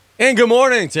And good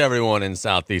morning to everyone in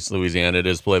Southeast Louisiana. It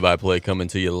is play-by-play coming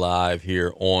to you live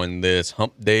here on this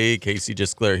hump day. Casey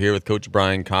Gisclair here with Coach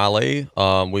Brian Callais.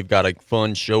 We've got a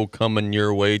fun show coming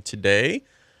your way today.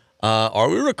 Are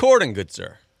we recording, good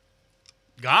sir?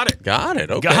 Got it. Got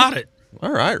it. Okay. Got it.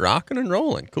 All right, rocking and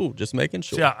rolling. Cool, just making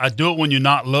sure. See, I do it when you're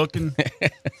not looking.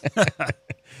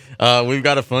 We've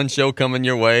got a fun show coming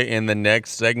your way. In the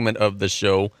next segment of the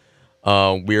show,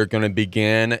 we are going to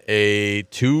begin a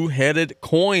two-headed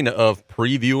coin of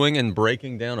previewing and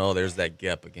breaking down. Oh, there's that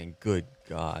gap again. Good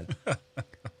God.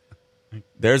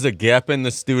 There's a gap in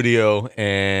the studio,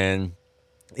 and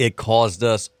it caused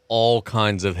us all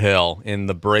kinds of hell in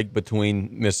the break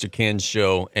between Mr. Ken's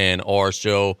show and our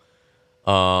show.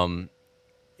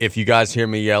 If you guys hear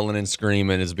me yelling and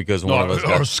screaming, it's because one of us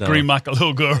got scream like a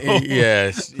little girl.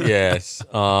 Yes.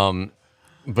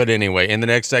 But anyway, in the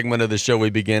next segment of the show,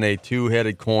 we begin a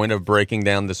two-headed coin of breaking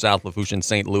down the South Lafourche and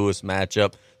St. Louis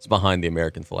matchup. It's behind the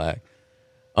American flag.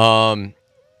 We're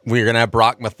going to have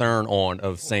Brock Matherne on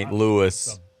of St. Louis.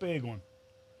 That's a big one.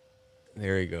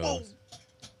 There he goes.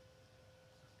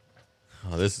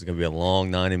 Oh, this is going to be a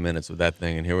long 90 minutes with that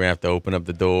thing, and here we have to open up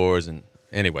the doors. And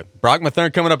anyway, Brock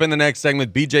Matherne coming up in the next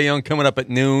segment. BJ Young coming up at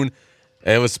noon.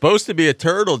 It was supposed to be a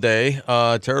turtle day.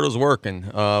 Turtle's working,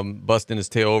 busting his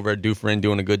tail over at Dufresne,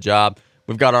 doing a good job.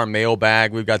 We've got our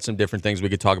mailbag. We've got some different things we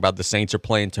could talk about. The Saints are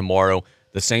playing tomorrow.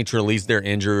 The Saints released their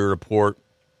injury report.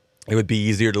 It would be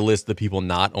easier to list the people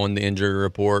not on the injury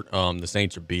report. The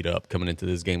Saints are beat up coming into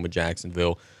this game with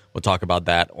Jacksonville. We'll talk about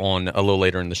that on a little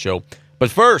later in the show.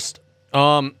 But first,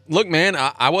 look, man,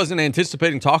 I wasn't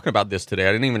anticipating talking about this today.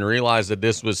 I didn't even realize that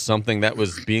this was something that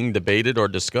was being debated or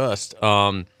discussed.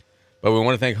 But we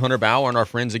want to thank Hunter Bauer and our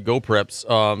friends at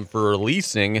GoPreps for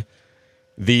releasing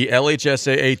the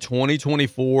LHSAA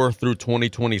 2024 through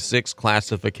 2026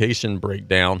 classification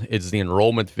breakdown. It's the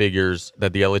enrollment figures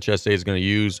that the LHSAA is going to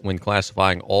use when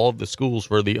classifying all of the schools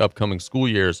for the upcoming school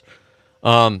years.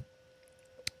 South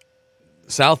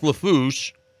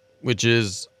Lafourche, which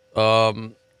is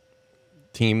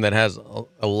team that has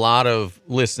a lot of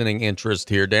listening interest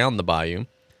here down the bayou,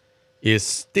 is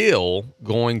still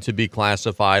going to be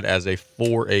classified as a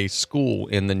 4A school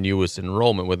in the newest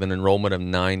enrollment with an enrollment of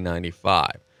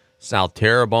 995. South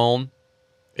Terrebonne,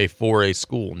 a 4A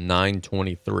school,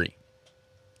 923.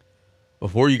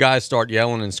 Before you guys start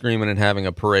yelling and screaming and having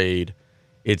a parade,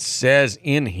 it says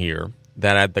in here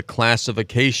that at the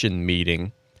classification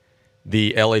meeting,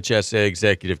 the LHSAA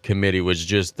Executive Committee, was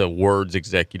just the words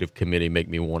executive committee make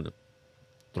me want to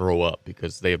throw up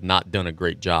because they have not done a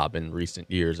great job in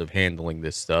recent years of handling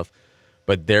this stuff.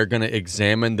 But they're going to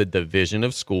examine the division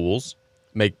of schools,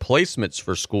 make placements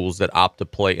for schools that opt to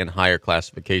play in higher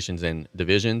classifications and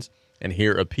divisions, and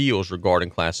hear appeals regarding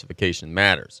classification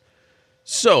matters.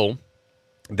 So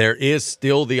there is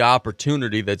still the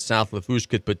opportunity that South Lafourche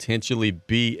could potentially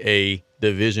be a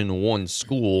Division I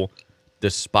school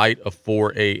despite a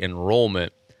 4A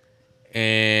enrollment.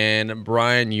 And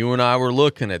Brian, you and I were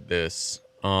looking at this.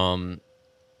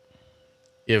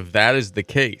 If that is the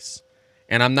case,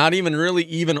 and I'm not even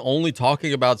only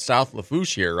talking about South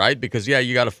Lafourche here, right? Because, yeah,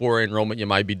 you got a 4A enrollment. You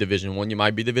might be Division I. You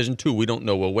might be Division II. We don't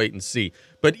know. We'll wait and see.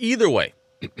 But either way,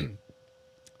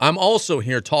 I'm also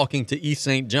here talking to East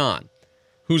St. John,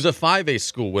 who's a 5A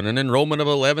school with an enrollment of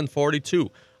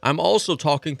 1142. I'm also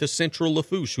talking to Central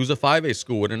Lafourche, who's a 5A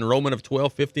school with an enrollment of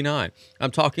 1259.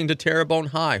 I'm talking to Terrebonne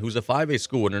High, who's a 5A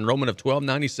school with an enrollment of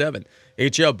 1297.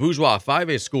 H.L. Bourgeois, a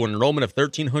 5A school with an enrollment of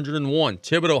 1301.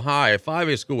 Thibodaux High, a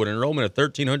 5A school with an enrollment of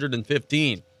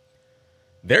 1315.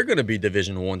 They're going to be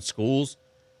Division I schools.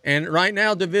 And right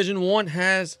now, Division I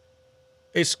has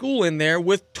a school in there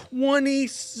with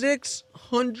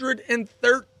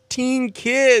 2,613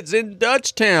 kids in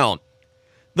Dutchtown.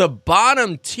 The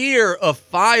bottom tier of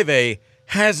 5A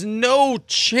has no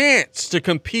chance to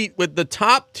compete with the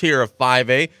top tier of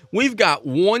 5A. We've got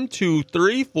 1, 2,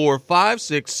 3, 4, 5,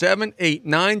 6, 7, 8,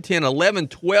 9, 10, 11,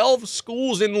 12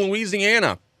 schools in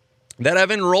Louisiana that have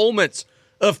enrollments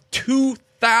of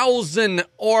 2,000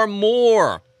 or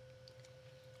more.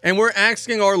 And we're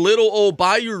asking our little old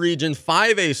Bayou region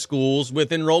 5A schools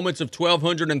with enrollments of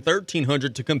 1,200 and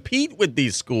 1,300 to compete with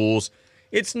these schools.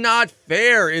 It's not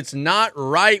fair. It's not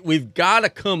right. We've got to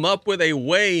come up with a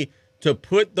way to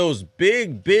put those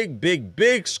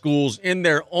big schools in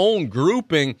their own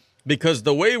grouping, because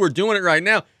the way we're doing it right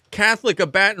now, Catholic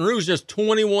of Baton Rouge has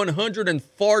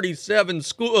 2,147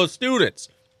 students.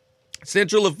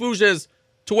 Central Lafourche has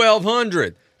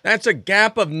 1,200. That's a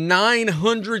gap of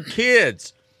 900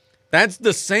 kids. That's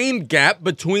the same gap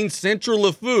between Central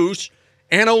Lafourche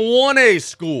and a 1A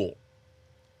school.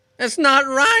 That's not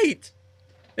right.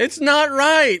 It's not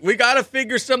right. We got to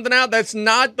figure something out. That's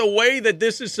not the way that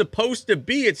this is supposed to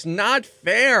be. It's not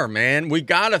fair, man. We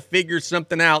got to figure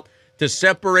something out to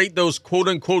separate those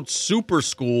quote-unquote super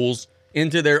schools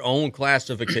into their own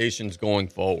classifications going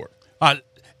forward.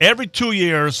 Every 2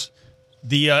 years,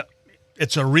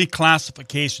 it's a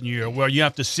reclassification year where you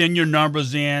have to send your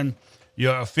numbers in,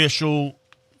 your official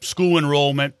school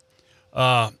enrollment,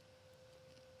 by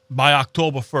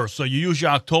October 1st. So you use your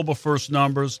October 1st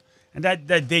numbers, and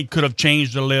that date could have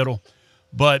changed a little.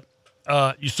 But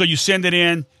so you send it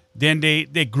in, then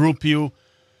they group you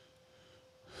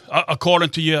according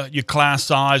to your class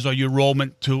size or your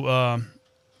enrollment to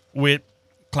with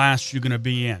class you're going to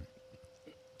be in.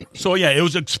 So, yeah, it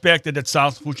was expected that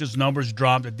South Lafourche's numbers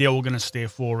dropped, that they were going to stay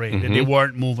 4A, that they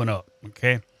weren't moving up,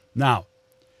 okay? Now,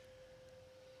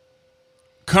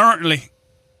 currently,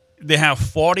 they have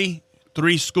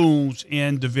 43 schools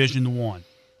in Division I,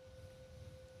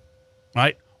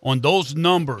 right? On those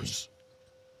numbers,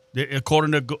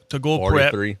 according to Go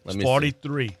 43. Prep, it's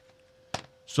 43.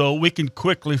 So we can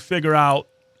quickly figure out.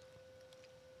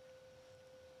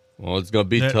 Well, it's going to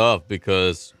be tough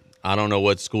because I don't know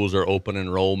what schools are open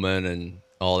enrollment and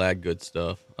all that good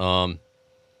stuff.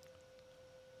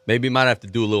 Maybe might have to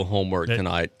do a little homework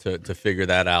tonight to figure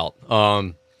that out.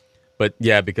 But,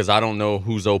 yeah, because I don't know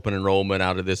who's open enrollment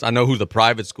out of this. I know who the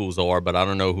private schools are, but I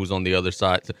don't know who's on the other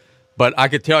side. But I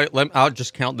could tell you, I'll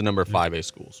just count the number of 5A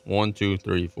schools. 1, 2,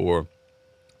 3, 4,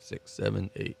 6,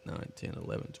 7, 8, 9, 10,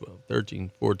 11, 12,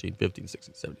 13, 14, 15,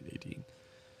 16, 17, 18.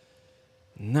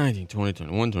 19, 20,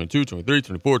 21, 22, 23,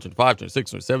 24, 25,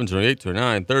 26, 27, 28,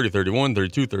 29, 30, 31,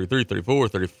 32, 33, 34,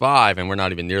 35, and we're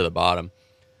not even near the bottom.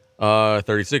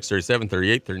 36, 37,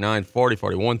 38, 39, 40,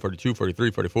 41, 42,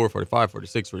 43, 44, 45,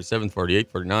 46, 47,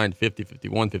 48, 49, 50,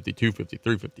 51, 52,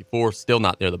 53, 54, still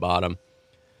not near the bottom.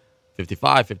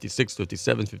 55, 56,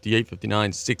 57, 58,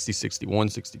 59, 60, 61,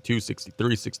 62,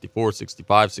 63, 64,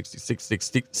 65,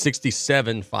 66,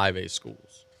 67 5A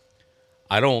schools.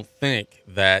 I don't think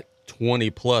that 20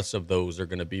 plus of those are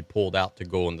going to be pulled out to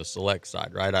go on the select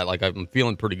side, right? I'm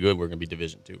feeling pretty good we're going to be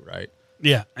Division II, right?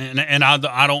 Yeah, and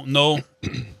I don't know.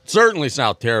 Certainly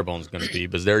South Terrebonne's going to be,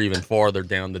 because they're even farther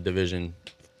down the Division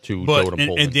II totem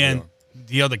pole. And then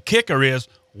the other kicker is,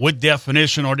 what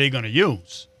definition are they going to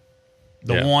use?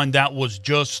 The one that was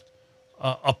just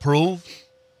approved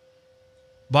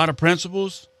by the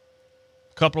principals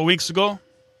a couple of weeks ago?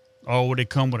 Or would they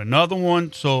come with another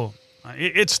one? So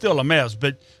it's still a mess.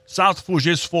 But South Lafourche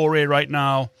is 4A right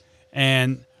now,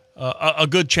 and a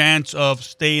good chance of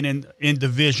staying in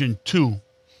Division II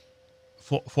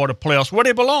for the playoffs, where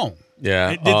they belong.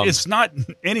 Yeah, it's not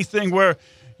anything where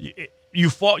you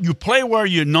play where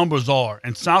your numbers are,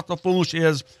 and South Lafourche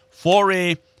is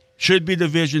 4A, should be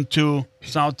Division II.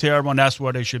 South Terrebonne, that's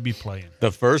where they should be playing.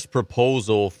 The first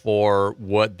proposal for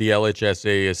what the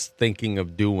LHSAA is thinking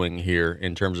of doing here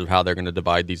in terms of how they're going to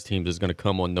divide these teams is going to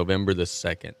come on November the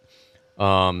 2nd.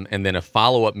 And then a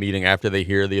follow-up meeting after they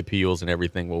hear the appeals and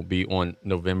everything will be on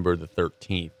November the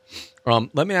 13th.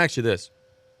 Let me ask you this.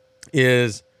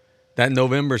 Is that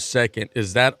November 2nd,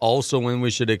 is that also when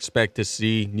we should expect to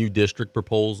see new district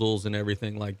proposals and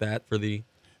everything like that for the...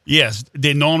 Yes,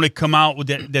 they normally come out with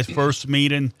that first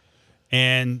meeting,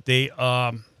 and they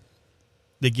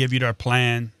give you their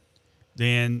plan.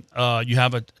 Then you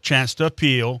have a chance to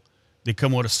appeal. They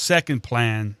come with a second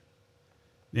plan.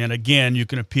 Then again, you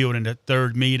can appeal, and the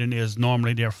third meeting is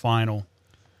normally their final.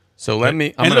 So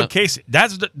look, Casey,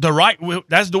 that's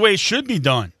that's the way it should be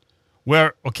done.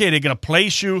 Where they're gonna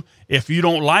place you. If you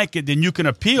don't like it, then you can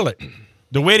appeal it.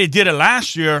 The way they did it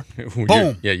last year,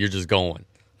 boom. You're just going.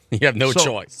 You have no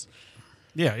choice.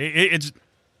 Yeah,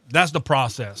 that's the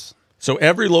process. So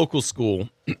every local school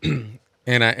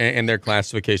and their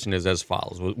classification is as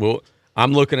follows.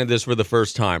 I'm looking at this for the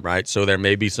first time, right? So there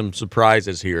may be some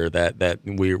surprises here that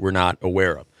we're not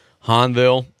aware of.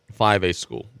 Hanville, 5A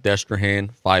school. Destrehan,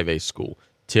 5A school.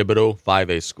 Thibodaux,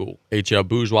 5A school. H.L.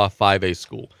 Bourgeois, 5A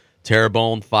school.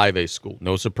 Terrebonne, 5A school.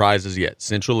 No surprises yet.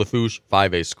 Central Lafourche,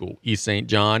 5A school. East St.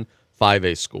 John,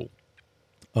 5A school.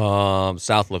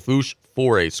 South Lafourche,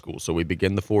 4A school. So we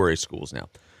begin the 4A schools now.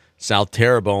 South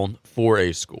Terrebonne,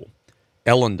 4A school.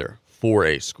 Ellender,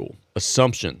 4A school.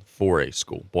 Assumption, 4A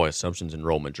school. Boy, Assumption's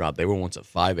enrollment dropped. They were once a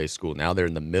 5A school. Now they're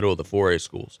in the middle of the 4A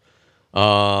schools.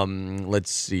 Let's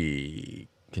see.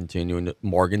 Continuing.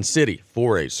 Morgan City,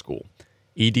 4A school.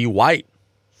 E.D. White,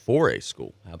 4A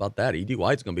school. How about that? E.D.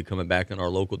 White's going to be coming back in our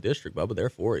local district, Bubba. They're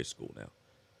 4A school now.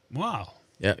 Wow.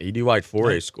 Yeah, E.D. White,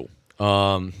 4A school.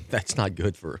 That's not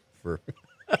good for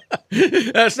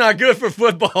that's not good for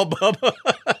football, Bubba.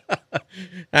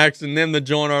 Asking them to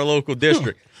join our local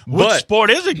district. What sport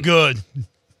isn't good?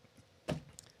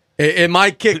 It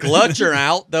might kick Lutcher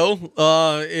out, though,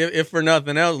 if for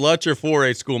nothing else. Lutcher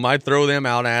 4A school might throw them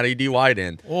out at E.D. White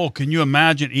in. Oh, can you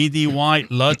imagine E.D. White,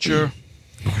 Lutcher?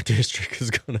 Our district is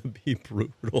going to be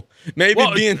brutal. Maybe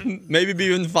being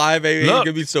 5A ain't going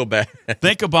to be so bad.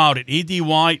 Think about it. E.D.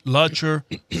 White, Lutcher,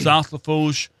 South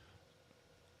Lafourche,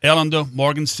 Ellender,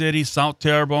 Morgan City, South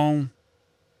Terrebonne.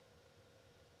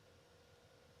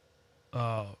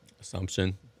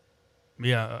 Assumption.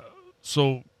 Yeah,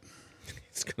 so...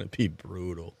 It's going to be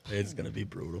brutal. It's going to be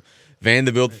brutal.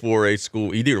 Vanderbilt 4A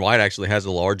school. E.D. White actually has a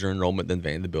larger enrollment than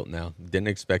Vanderbilt now. Didn't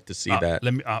expect to see that.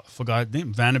 Forgot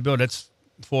Vanderbilt, that's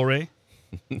 4A?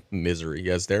 Misery.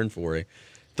 Yes, they're in 4A.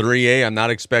 3A, I'm not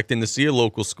expecting to see a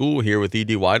local school here with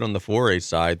E.D. White on the 4A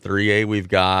side. 3A, we've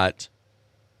got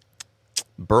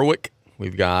Berwick.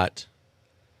 We've got,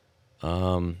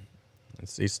 let's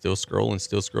see, still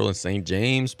scrolling. St.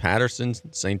 James, Patterson,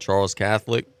 St. Charles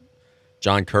Catholic.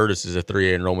 John Curtis is a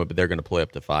 3A enrollment, but they're going to play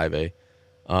up to 5A.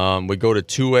 We go to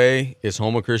 2A. Is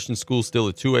Houma Christian School still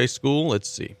a 2A school? Let's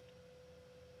see.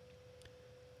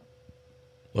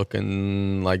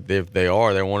 Looking like they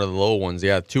are. They're one of the low ones.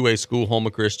 Yeah, 2A school, Houma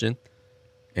Christian.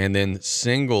 And then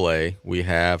single A, we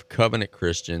have Covenant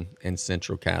Christian and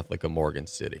Central Catholic of Morgan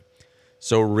City.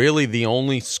 So really the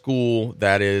only school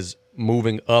that is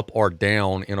moving up or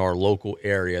down in our local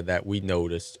area that we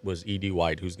noticed was E.D.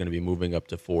 White, who's going to be moving up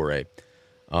to 4A.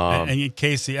 And in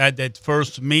Casey, at that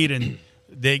first meeting,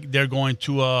 they're going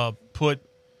to put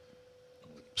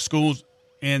schools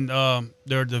in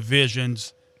their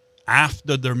divisions.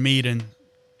 After their meeting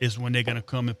is when they're going to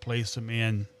come and place them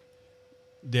in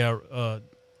their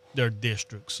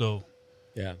district. So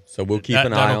yeah, so we'll keep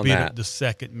an eye on that. That'll be the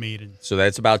second meeting. So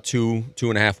that's about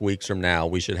 2.5 weeks from now.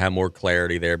 We should have more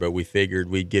clarity there, but we figured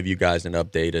we'd give you guys an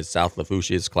update as South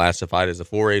Lafourche is classified as a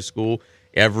 4A school.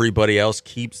 Everybody else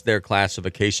keeps their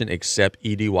classification except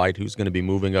E.D. White, who's going to be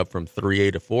moving up from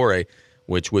 3A to 4A,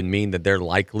 which would mean that they're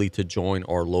likely to join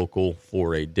our local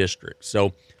 4A district.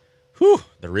 So,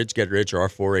 the rich get richer. Our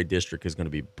 4A district is going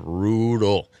to be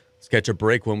brutal. Let's catch a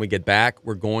break. When we get back,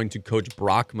 we're going to coach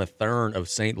Brock Matherne of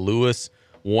St. Louis,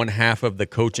 one half of the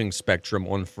coaching spectrum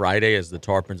on Friday as the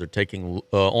Tarpons are taking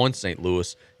on St.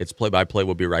 Louis. It's play-by-play.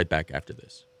 We'll be right back after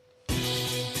this.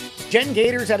 Jen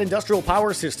Gators at Industrial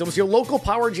Power Systems, your local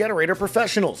power generator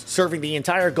professionals, serving the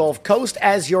entire Gulf Coast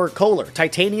as your Kohler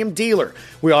titanium dealer.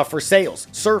 We offer sales,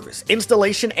 service,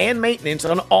 installation, and maintenance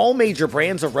on all major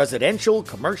brands of residential,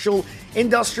 commercial,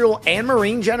 industrial, and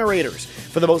marine generators.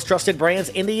 For the most trusted brands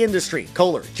in the industry,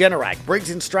 Kohler, Generac,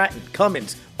 Briggs & Stratton,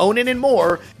 Cummins, Onan, and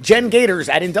more, Jen Gators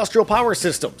at Industrial Power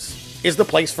Systems is the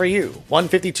place for you.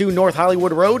 152 North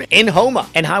Hollywood Road in Houma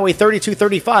and Highway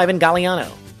 3235 in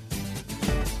Galliano.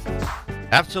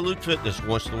 Absolute Fitness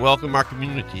wants to welcome our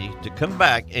community to come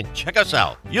back and check us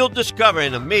out. You'll discover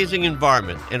an amazing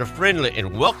environment and a friendly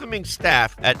and welcoming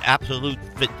staff at Absolute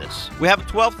Fitness. We have a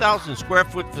 12,000 square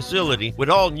foot facility with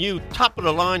all new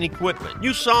top-of-the-line equipment,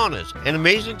 new saunas, an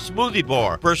amazing smoothie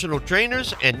bar, personal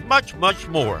trainers, and much, much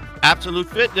more. Absolute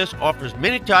Fitness offers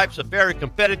many types of very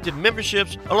competitive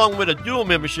memberships, along with a dual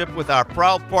membership with our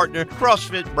proud partner,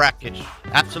 CrossFit Brackish.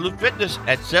 Absolute Fitness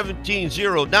at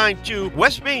 17092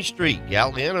 West Main Street, Galliano.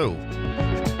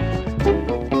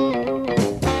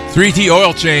 3T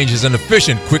Oil Change is an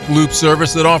efficient, quick lube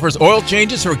service that offers oil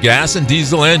changes for gas and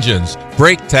diesel engines,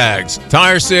 brake tags,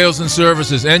 tire sales and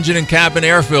services, engine and cabin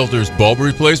air filters, bulb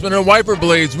replacement, and wiper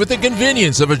blades with the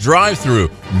convenience of a drive-thru.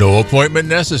 No appointment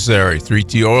necessary.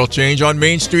 3T Oil Change on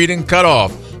Main Street in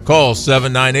Cutoff. Call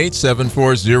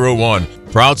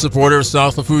 798-7401. Proud supporter of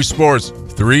South Lafourche sports.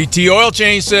 3T Oil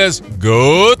Change says,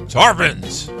 go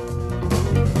Tarpons!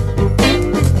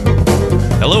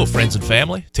 Hello, friends and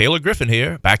family. Taylor Griffin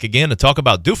here, back again to talk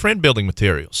about Dufresne Building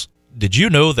Materials. Did you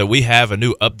know that we have a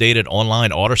new updated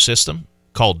online order system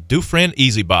called Dufresne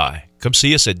Easy Buy? Come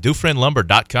see us at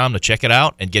DufresneLumber.com to check it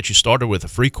out and get you started with a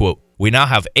free quote. We now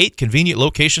have 8 convenient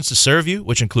locations to serve you,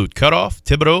 which include Cutoff,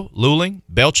 Thibodaux, Luling,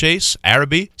 Bellchase,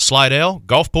 Araby, Slidell,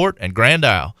 Gulfport, and Grand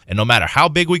Isle. And no matter how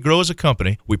big we grow as a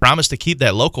company, we promise to keep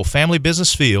that local family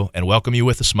business feel and welcome you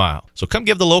with a smile. So come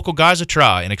give the local guys a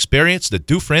try and experience the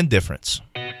Dufresne difference.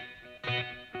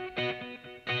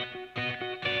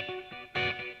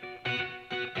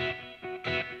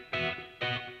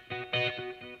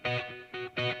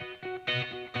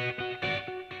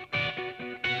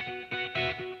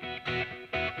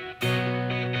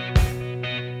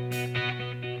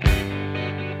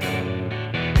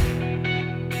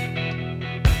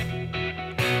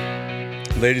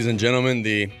 Ladies and gentlemen,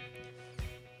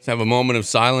 let's have a moment of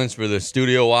silence for the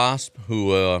studio wasp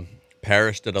who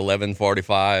perished at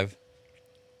 11:45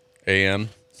 a.m.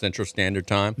 Central Standard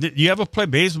Time. Did you ever play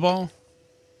baseball?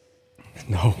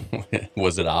 No.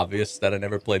 Was it obvious that I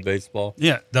never played baseball?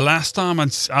 Yeah, the last time I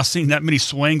seen that many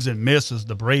swings and misses,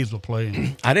 the Braves were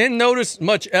playing. I didn't notice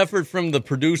much effort from the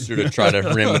producer to try to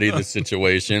remedy the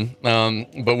situation,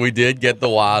 but we did get the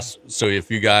Wasp. So if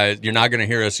you guys, you're not going to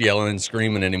hear us yelling and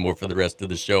screaming anymore for the rest of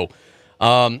the show.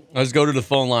 Let's go to the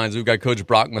phone lines. We've got Coach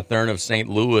Brock Matherne of St.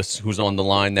 Louis, who's on the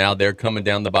line now. They're coming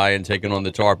down the bayou and taking on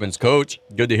the Tarpons. Coach,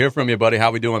 good to hear from you, buddy.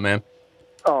 How we doing, man?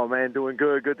 Oh, man, doing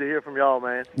good. Good to hear from y'all,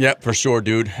 man. Yep, for sure,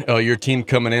 dude. Your team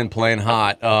coming in playing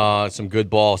hot. Some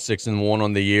good ball, 6-1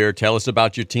 on the year. Tell us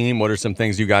about your team. What are some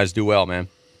things you guys do well, man?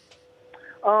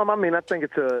 I think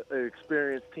it's an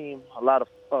experienced team. A lot of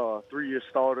 3-year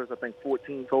starters. I think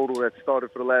 14 total that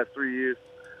started for the last 3 years.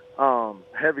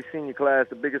 Heavy senior class,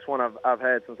 the biggest one I've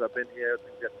had since I've been here. I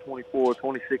think we got 24,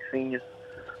 26 seniors.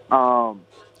 I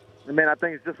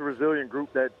think it's just a resilient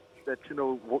group that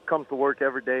comes to work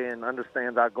every day and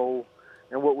understands our goal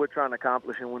and what we're trying to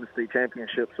accomplish and win the state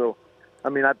championship. So, I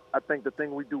think the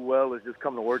thing we do well is just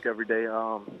come to work every day.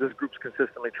 This group's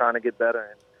consistently trying to get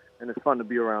better, and it's fun to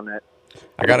be around that.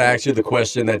 I got to ask you the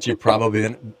question that you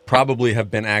probably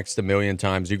have been asked a million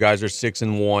times. You guys are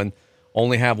 6-1,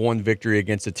 only have one victory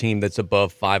against a team that's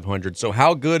above 500. So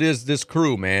how good is this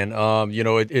crew, man?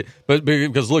 But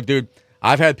because look, dude,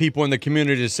 I've had people in the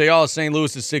community say, "Oh, St.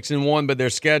 Louis is 6-1, but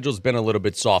their schedule's been a little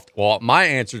bit soft." Well, my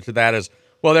answer to that is,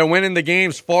 well, they're winning the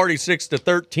games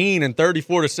 46-13 and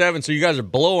 34-7. So you guys are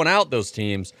blowing out those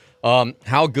teams.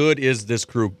 How good is this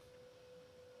crew?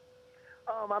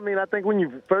 I think when you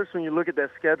look at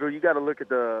that schedule, you got to look at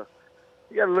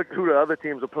who the other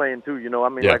teams are playing too.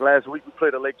 Like last week we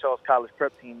played a Lake Charles College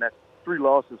prep team that's 3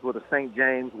 losses with a St.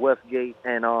 James, Westgate,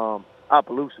 and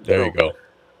Opelousas. There you go.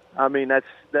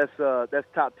 That's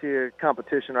top tier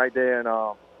competition right there, and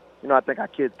I think our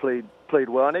kids played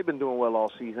well, and they've been doing well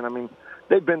all season.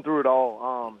 They've been through it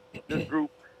all.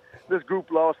 This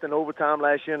group lost in overtime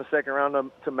last year in the second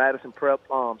round to Madison Prep,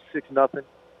 6-0,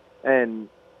 and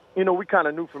we kind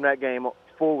of knew from that game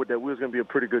forward that we was going to be a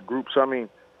pretty good group. So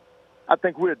I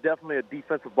think we're definitely a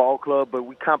defensive ball club, but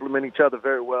we complement each other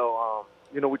very well.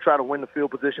 We try to win the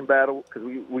field position battle because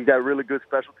we got really good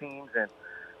special teams, and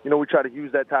we try to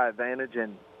use that to our advantage.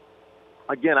 And,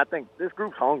 again, I think this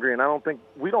group's hungry, and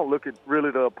we don't look at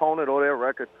really the opponent or their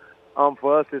record.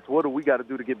 For us, it's what do we got to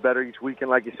do to get better each week. And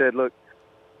like you said, look,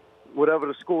 whatever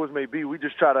the scores may be, we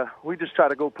just try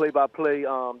to go play by play,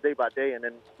 day by day, and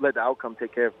then let the outcome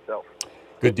take care of itself.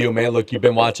 Good deal, man. Look, you've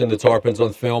been watching the Tarpons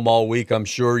on film all week. I'm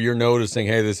sure you're noticing,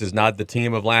 hey, this is not the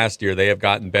team of last year. They have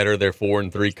gotten better. They're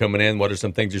 4-3 coming in. What are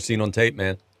some things you've seen on tape,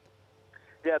 man?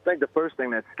 Yeah, I think the first thing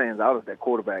that stands out is that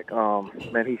quarterback.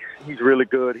 Man, he's really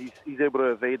good. He's able to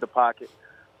evade the pocket,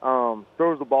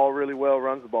 throws the ball really well,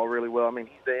 runs the ball really well. He's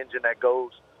the engine that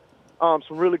goes.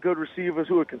 Some really good receivers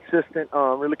who are consistent,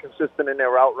 really consistent in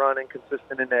their route running,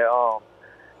 consistent in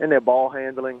their ball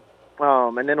handling.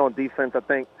 And then on defense, I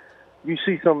think you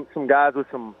see some guys with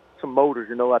some motors.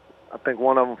 I think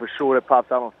one of them for sure that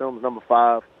pops out on film is number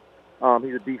 5.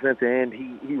 He's a defensive end.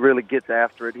 He really gets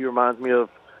after it. He reminds me of,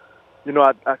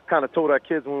 I kind of told our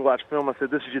kids when we watched film, I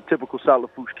said, this is your typical South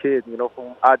Lafourche kid,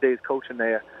 from our days coaching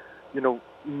there.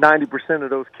 90% of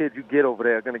those kids you get over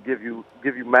there are going to give you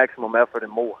maximum effort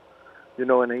and more.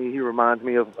 And he reminds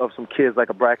me of some kids like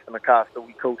a Braxton Acosta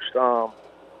we coached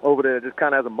over there, just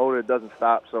kind of has a motor that doesn't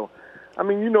stop. So,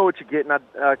 you know what you're getting. I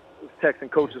was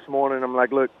texting Coach this morning. I'm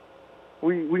like, look,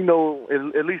 we know,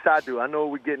 at least I do. I know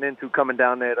what we're getting into coming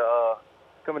down there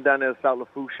to South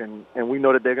Lafourche, and we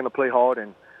know that they're going to play hard,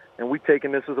 and we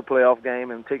taking this as a playoff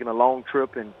game and taking a long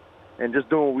trip and just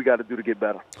doing what we got to do to get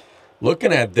better.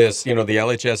 Looking at this, the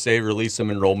LHSAA released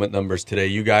some enrollment numbers today.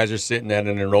 You guys are sitting at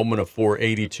an enrollment of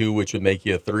 482, which would make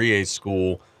you a 3A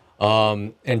school.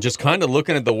 And just kind of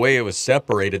looking at the way it was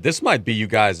separated, this might be you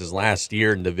guys' last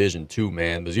year in Division II,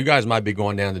 man, because you guys might be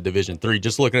going down to Division III,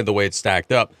 just looking at the way it's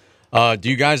stacked up. Do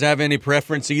you guys have any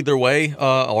preference either way,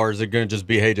 or is it going to just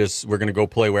be, hey, we're going to go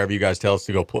play wherever you guys tell us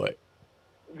to go play?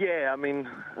 Yeah,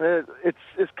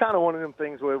 it's kind of one of them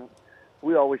things where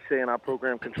we always say in our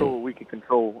program, control what we can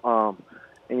control.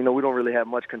 And we don't really have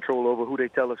much control over who they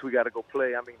tell us we got to go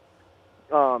play.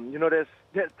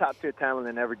 There's top tier talent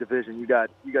in every division. You got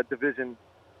Division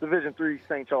III,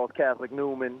 St. Charles Catholic,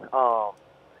 Newman.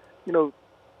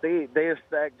 They are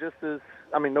stacked just as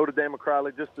Notre Dame or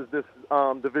Callais, just as this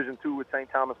Division II with St.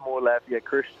 Thomas More, Lafayette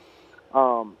Christian.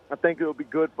 I think it would be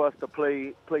good for us to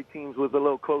play teams with a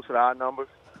little closer to our numbers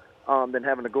than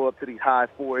having to go up to these high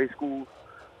 4A schools.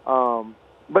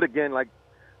 But again, like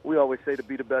we always say, to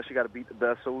be the best, you got to beat the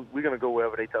best. So we're going to go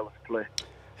wherever they tell us to play.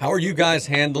 How are you guys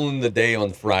handling the day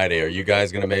on Friday? Are you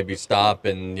guys going to maybe stop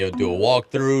and do a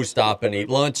walkthrough, stop and eat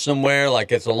lunch somewhere?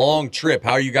 Like, it's a long trip.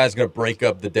 How are you guys going to break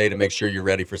up the day to make sure you're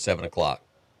ready for 7 o'clock?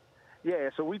 Yeah,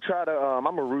 so we try to.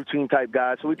 I'm a routine type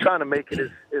guy, so we're trying to make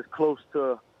it as close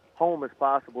to home as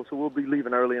possible. So we'll be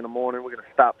leaving early in the morning. We're going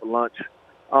to stop for lunch.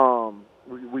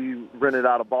 We rented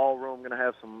out a ballroom. Going to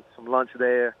have some lunch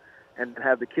there, and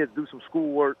have the kids do some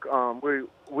schoolwork.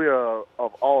 We're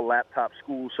of all laptop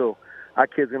school, so our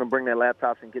kids are going to bring their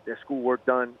laptops and get their schoolwork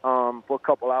done for a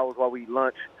couple hours while we eat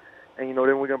lunch. And, then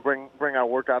we're going to bring our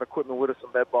workout equipment with us,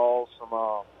 some med balls,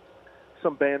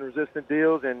 some band-resistant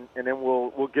deals, and then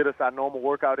we'll get us our normal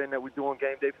workout in that we do on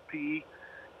game day for PE.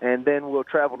 And then we'll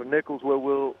travel to Nichols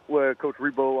where Coach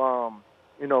Rebo,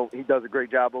 he does a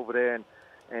great job over there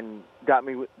and got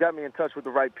me in touch with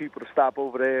the right people to stop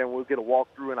over there, and we'll get a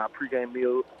walkthrough and our pregame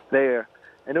meal there.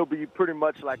 And it'll be pretty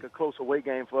much like a close away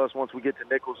game for us once we get to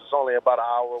Nichols. It's only about an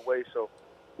hour away, so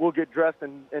we'll get dressed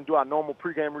and do our normal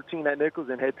pregame routine at Nichols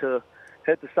and head to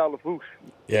South Lafourche.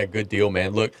 Yeah, good deal,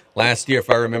 man. Look, last year,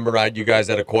 if I remember right, you guys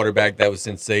had a quarterback that was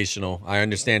sensational. I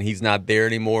understand he's not there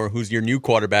anymore. Who's your new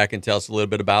quarterback, and tell us a little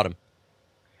bit about him?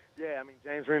 Yeah,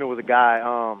 James Reno was a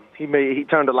guy. He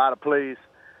turned a lot of plays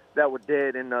that were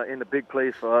dead in the big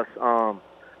plays for us.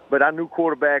 But our new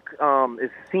quarterback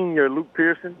is senior Luke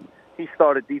Pearson. He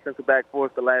started defensive back for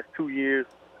us the last 2 years.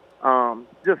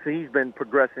 He's been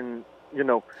progressing,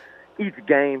 each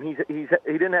game. He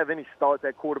didn't have any starts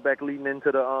at quarterback leading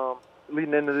into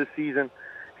this season.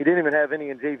 He didn't even have any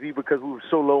in JV because we were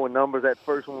so low in numbers at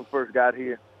first when we first got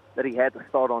here that he had to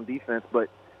start on defense. But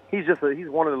he's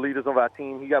one of the leaders of our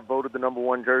team. He got voted the number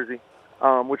 1 jersey,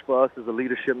 which for us is a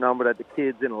leadership number that the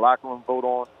kids in the locker room vote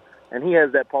on. And he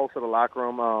has that pulse of the locker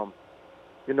room.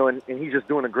 And he's just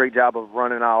doing a great job of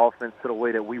running our offense to the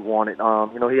way that we want it.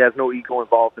 He has no ego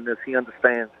involved in this. He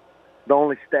understands the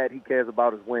only stat he cares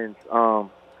about is wins. So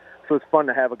it's fun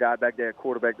to have a guy back there at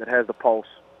quarterback that has the pulse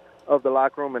of the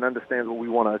locker room and understands what we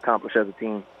want to accomplish as a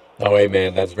team. Oh, hey,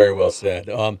 man, that's very well said.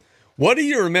 What do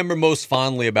you remember most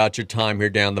fondly about your time here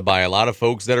down the bay? A lot of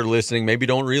folks that are listening maybe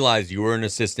don't realize you were an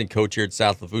assistant coach here at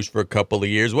South Lafourche for a couple of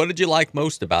years. What did you like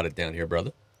most about it down here,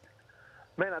 brother?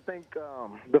 Man, I think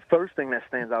the first thing that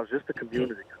stands out is just the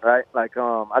community, right? Like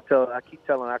I keep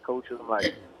telling our coaches, I'm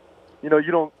like, you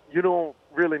don't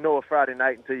really know a Friday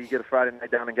night until you get a Friday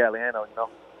night down in Galliano.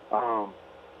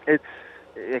 It's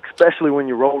especially when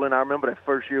you're rolling. I remember that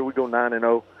first year we go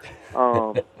 9-0,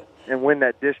 and win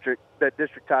that district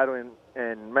title.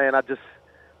 And man, I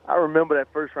remember that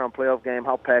first round playoff game,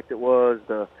 how packed it was,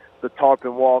 the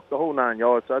tarpon walk, the whole 9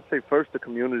 yards. So I'd say first the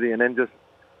community, and then just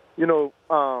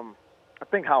I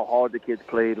think how hard the kids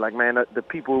played. Like, man, the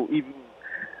people, even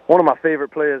one of my favorite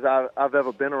players I've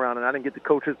ever been around, and I didn't get to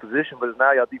coach his position, but is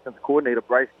now y'all defensive coordinator,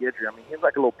 Bryce Guidry. He's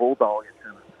like a little bulldog at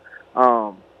center.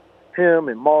 Him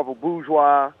and Marvel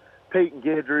Bourgeois, Peyton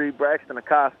Guidry, Braxton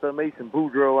Acosta, Mason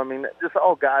Boudreaux. Just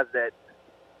all guys that,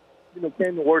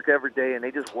 came to work every day, and they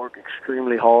just work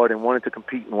extremely hard and wanted to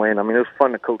compete and win. It was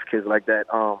fun to coach kids like that,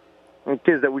 and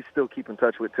kids that we still keep in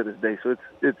touch with to this day. So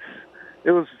it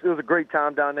was a great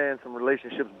time down there, and some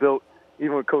relationships built.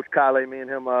 Even with Coach Callais, me and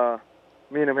him have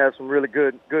some really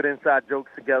good inside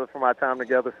jokes together from our time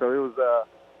together. So it was,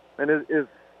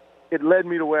 it led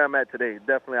me to where I'm at today.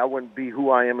 Definitely, I wouldn't be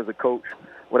who I am as a coach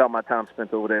without my time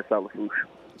spent over there at South Lafourche.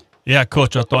 Yeah,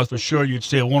 Coach, I thought for sure you'd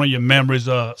say one of your memories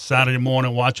Saturday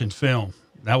morning watching film.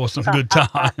 That was some good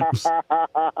times.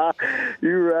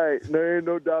 You're right. There ain't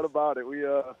no doubt about it.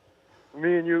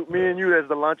 Me and you as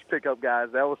the lunch pickup guys,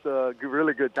 that was a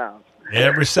really good time.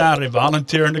 Every Saturday,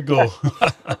 volunteering to go.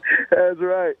 That's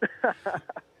right.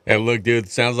 Hey, look, dude,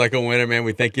 sounds like a winner, man.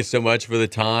 We thank you so much for the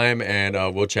time, and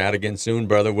we'll chat again soon,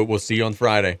 brother. We'll see you on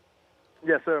Friday.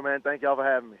 Yes, sir, man. Thank y'all for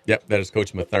having me. Yep, that is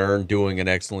Coach Matherne doing an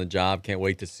excellent job. Can't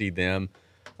wait to see them.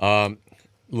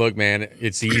 Look, man,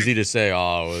 it's easy to say,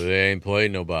 oh, they ain't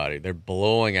played nobody. They're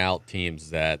blowing out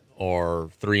teams that are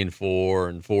 3-4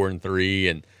 and 4-3,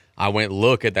 and I went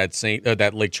look at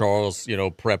that Lake Charles,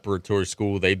 preparatory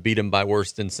school. They beat them by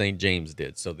worse than St. James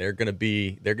did. So they're gonna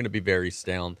be very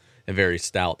sound and very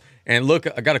stout. And look,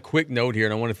 I got a quick note here,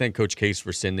 and I want to thank Coach Case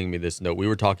for sending me this note. We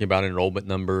were talking about enrollment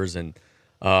numbers, and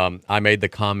I made the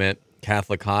comment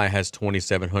Catholic High has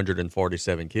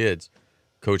 2,747 kids.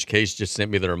 Coach Case just sent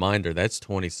me the reminder. That's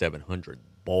 2,700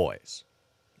 boys.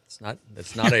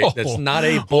 That's not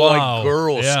a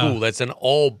boy-girl school. That's an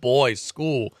all-boys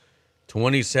school.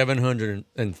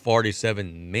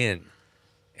 2,747 men.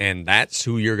 And that's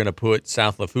who you're going to put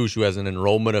South Lafourche, who has an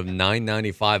enrollment of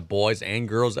 995 boys and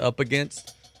girls, up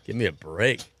against? Give me a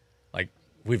break. Like,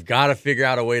 we've got to figure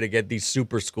out a way to get these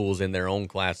super schools in their own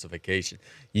classification.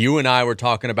 You and I were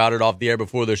talking about it off the air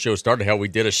before the show started. Hell, we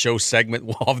did a show segment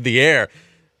off the air.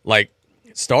 Like,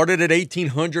 started at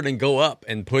 1,800 and go up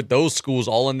and put those schools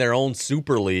all in their own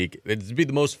super league. It'd be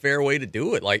the most fair way to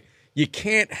do it. Like, you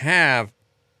can't have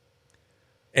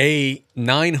a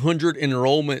 900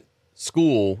 enrollment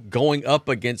school going up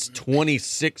against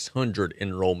 2,600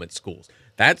 enrollment schools.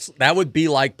 That would be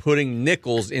like putting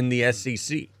nickels in the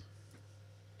SEC.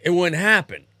 It wouldn't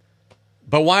happen.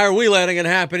 But why are we letting it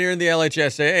happen here in the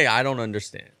LHSAA? I don't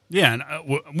understand. Yeah, and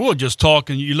we're just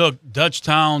talking. You look,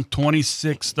 Dutchtown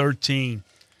 26-13,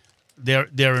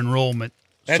 their enrollment.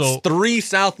 That's 3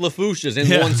 South Lafourches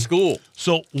in one school.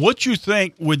 So what you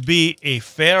think would be a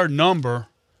fair number,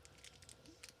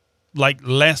 like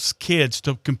less kids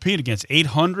to compete against?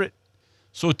 800?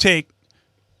 So take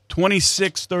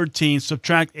 26-13,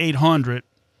 subtract 800,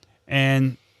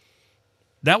 and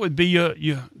that would be your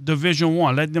Division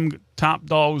I. Let them top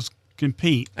dogs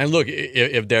compete. And look,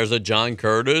 if there's a John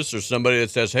Curtis or somebody that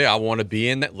says, hey, I want to be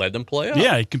in that, let them play up.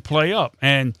 Yeah, it can play up.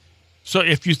 And so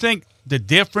if you think the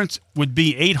difference would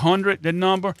be 800, the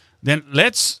number, then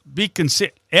let's be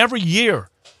considered every year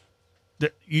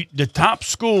the top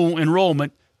school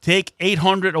enrollment take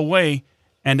 800 away,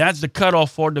 and that's the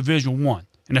cutoff for Division I.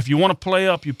 And if you want to play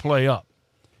up, you play up.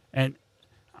 And,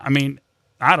 I mean,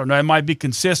 I don't know. It might be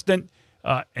consistent.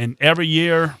 And every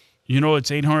year,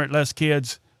 it's 800 less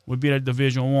kids would be at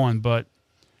Division I. But,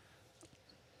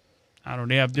 I don't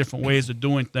know. They have different ways of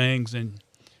doing things. And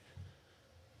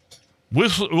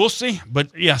we'll see.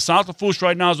 But, yeah, South Lafourche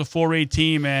right now is a 4A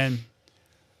team. And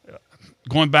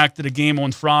going back to the game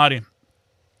on Friday,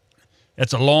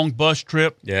 it's a long bus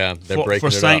trip. Yeah, they're breaking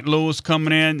for St. Louis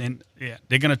coming in. And, yeah,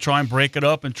 they're going to try and break it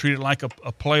up and treat it like a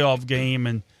playoff game.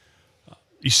 And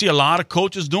you see a lot of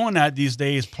coaches doing that these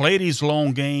days, play these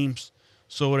long games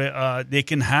so that they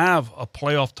can have a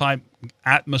playoff-type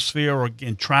atmosphere or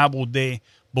travel day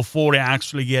before they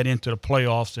actually get into the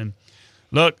playoffs. And,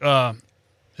 look,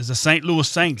 as the St. Louis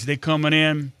Saints, they're coming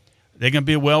in. They're going to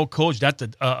be well coached. That's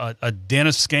a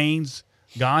Dennis Skanes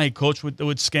guy. He coached with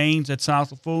Skanes at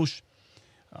South Lafourche.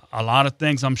 A lot of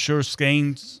things I'm sure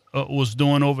Skanes was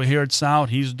doing over here at South,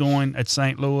 he's doing at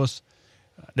St. Louis.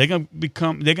 They're going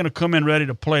to come in ready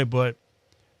to play, but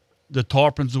the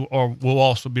Tarpons will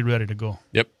also be ready to go.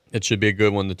 Yep, it should be a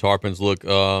good one. The Tarpons look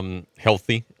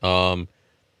healthy. And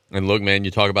look, man,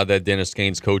 you talk about that Dennis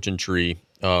Skanes coaching tree.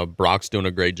 Brock's doing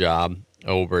a great job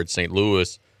over at St.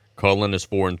 Louis. Cullen is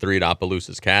 4-3 at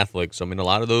Opelousas Catholic. So I mean, a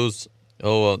lot of those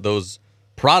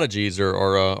prodigies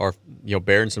are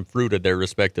bearing some fruit at their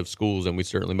respective schools, and we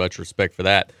certainly much respect for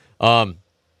that.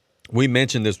 We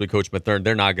mentioned this with Coach Matherne.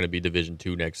 They're not going to be Division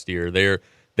II next year.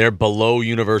 They're below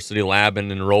University Lab in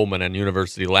enrollment, and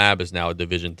University Lab is now a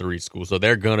Division III school. So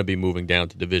they're going to be moving down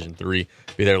to Division III,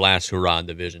 be their last hurrah in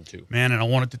Division II. Man, and I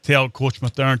wanted to tell Coach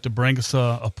Matherne to bring us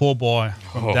a poor boy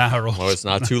from Darrow. Well, it's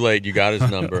not too late. You got his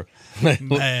number.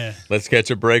 Let's catch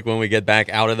a break. When we get back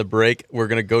out of the break, we're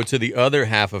going to go to the other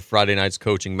half of Friday night's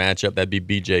coaching matchup. That'd be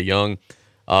BJ Young.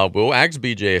 We'll ask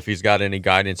BJ if he's got any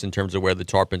guidance in terms of where the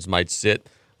Tarpons might sit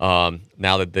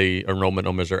now that the enrollment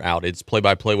numbers are out. It's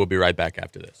play-by-play. We'll be right back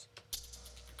after this.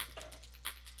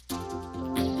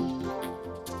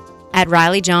 At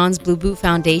Riley John's Blue Boot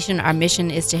Foundation, our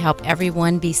mission is to help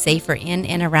everyone be safer in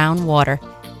and around water.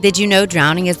 Did you know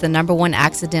drowning is the #1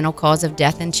 accidental cause of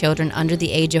death in children under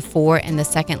the age of 4 and the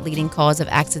second leading cause of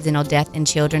accidental death in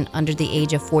children under the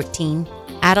age of 14?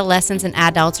 Adolescents and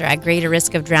adults are at greater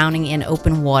risk of drowning in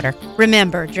open water.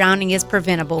 Remember, drowning is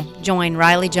preventable. Join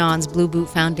Riley John's Blue Boot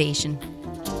Foundation.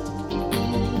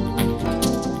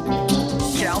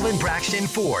 Braxton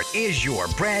Ford is your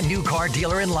brand new car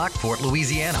dealer in Lockport,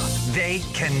 Louisiana. They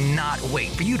cannot wait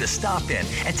for you to stop in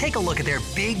and take a look at their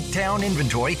big town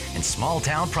inventory and small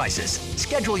town prices.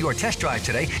 Schedule your test drive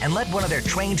today and let one of their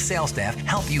trained sales staff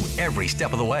help you every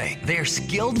step of the way. Their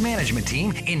skilled management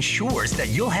team ensures that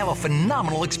you'll have a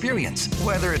phenomenal experience,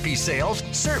 whether it be sales,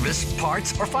 service,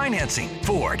 parts, or financing.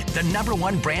 Ford, the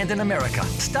 #1 brand in America.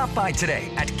 Stop by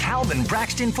today at Calvin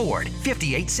Braxton Ford,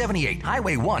 5878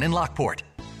 Highway 1 in Lockport.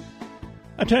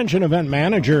 Attention event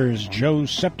managers,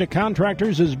 Joe's Septic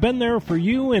Contractors has been there for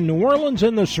you in New Orleans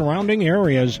and the surrounding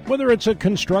areas. Whether it's a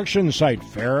construction site,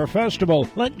 fair, or festival,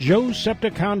 let Joe's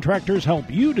Septic Contractors help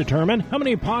you determine how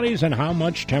many potties and how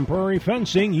much temporary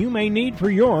fencing you may need for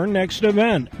your next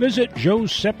event. Visit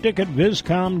Joe's Septic at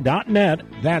viscom.net.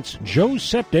 That's Joe's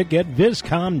Septic at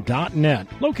viscom.net.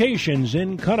 Locations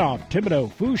in Cutoff,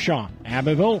 Thibodaux, Fourchon,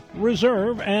 Abbeville,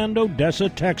 Reserve, and Odessa,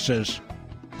 Texas.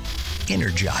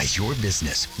 Energize your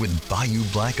business with Bayou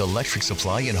Black Electric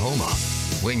Supply in Houma.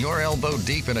 When you're elbow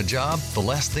deep in a job, the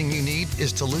last thing you need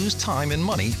is to lose time and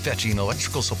money fetching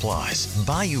electrical supplies.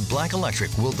 Bayou Black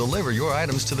Electric will deliver your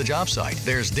items to the job site.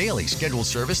 There's daily scheduled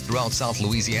service throughout South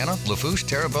Louisiana, Lafourche,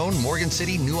 Terrebonne, Morgan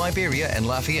City, New Iberia, and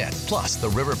Lafayette, plus the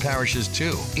river parishes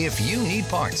too. If you need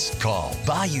parts, call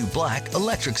Bayou Black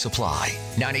Electric Supply,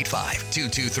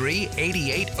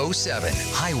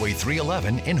 985-223-8807, Highway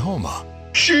 311 in Houma.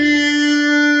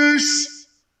 Cheers!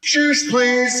 Cheers,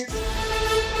 please.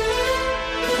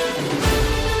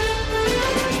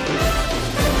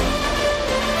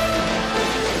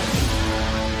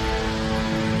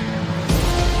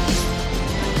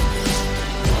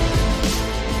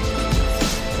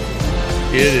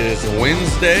 It is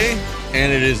Wednesday,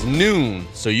 and it is noon,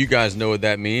 so you guys know what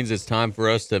that means. It's time for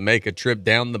us to make a trip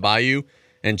down the bayou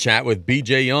and chat with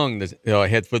B.J. Young, the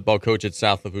head football coach at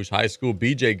South Lafourche High School.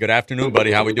 B.J., good afternoon,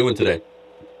 buddy. How we doing today?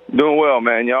 Doing well,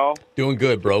 man. Y'all? Doing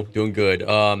good, bro. Doing good.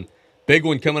 Big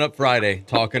one coming up Friday,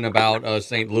 talking about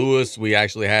St. Louis. We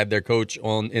actually had their coach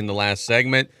on in the last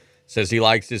segment. Says he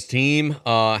likes his team.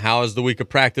 How has the week of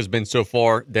practice been so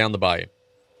far down the bayou?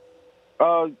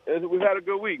 We've had a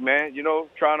good week, man. You know,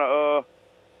 trying to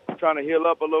heal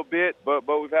up a little bit, but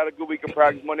we've had a good week of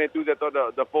practice Monday and Tuesday. I thought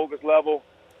the focus level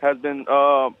has been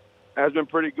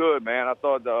pretty good, man. I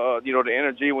thought the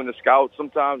energy when the scouts,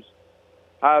 sometimes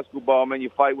high school ball, man,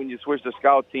 you fight when you switch to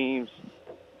scout teams.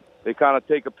 They kind of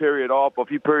take a period off, a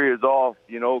few periods off,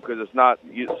 because it's not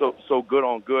so good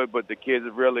on good. But the kids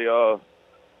have really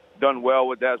done well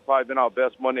with that. It's probably been our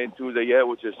best Monday and Tuesday yet,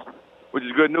 which is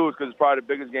good news because it's probably the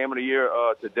biggest game of the year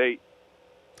to date.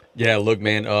 Yeah, look,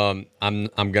 man, I'm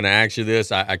going to ask you this.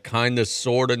 I kind of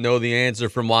sort of know the answer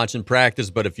from watching practice,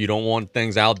 but if you don't want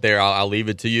things out there, I'll leave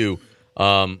it to you.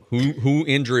 Who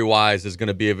injury-wise is going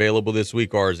to be available this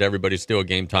week, or is everybody still a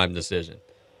game-time decision?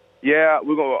 Yeah,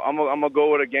 I'm gonna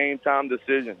go with a game-time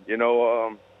decision. These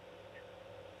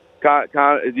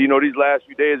last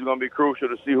few days are going to be crucial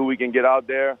to see who we can get out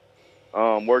there,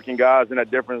 working guys in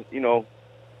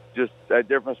just at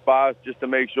different spots, just to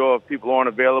make sure if people aren't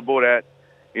available that,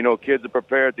 kids are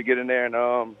prepared to get in there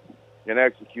and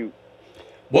execute.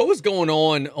 What was going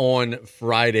on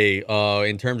Friday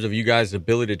in terms of you guys'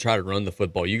 ability to try to run the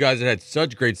football? You guys had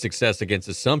such great success against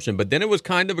Assumption, but then it was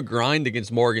kind of a grind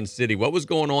against Morgan City. What was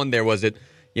going on there? Was it,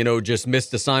 just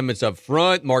missed assignments up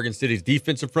front, Morgan City's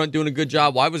defensive front doing a good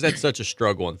job? Why was that such a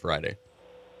struggle on Friday?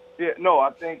 Yeah, no,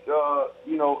 I think,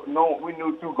 we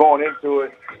knew too going into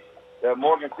it that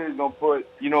Morgan City's going to put,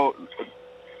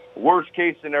 worst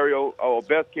case scenario or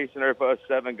best case scenario for us,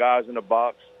 7 guys in the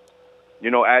box.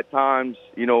 At times,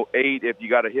 8 if you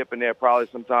got a hip in there, probably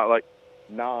sometimes like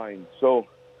 9. So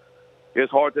it's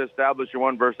hard to establish your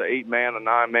one versus an 8-man or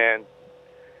 9-man,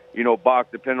 box,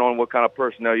 depending on what kind of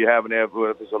personnel you have in there,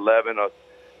 whether it's 11 or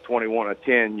 21 or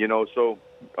 10, So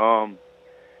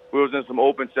we was in some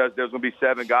open sets. There's going to be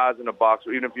 7 guys in the box.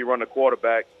 So even if you run the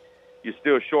quarterback, you're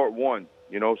still short 1,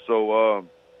 So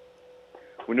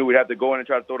we knew we'd have to go in and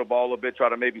try to throw the ball a little bit, try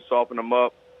to maybe soften them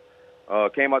up.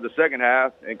 Came out the second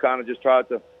half and kind of just tried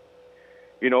to,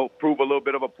 prove a little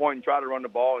bit of a point and try to run the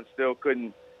ball and still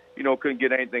couldn't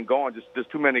get anything going. Just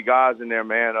too many guys in there,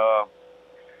 man.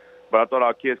 But I thought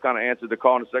our kids kind of answered the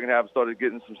call in the second half and started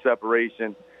getting some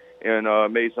separation and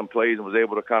made some plays and was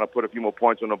able to kind of put a few more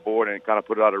points on the board and kind of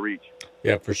put it out of reach.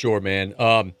 Yeah, for sure, man.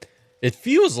 It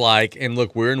feels like, and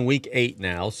look, we're in week 8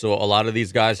 now, so a lot of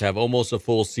these guys have almost a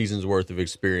full season's worth of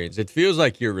experience. It feels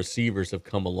like your receivers have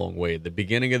come a long way. At the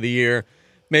beginning of the year,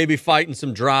 maybe fighting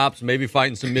some drops, maybe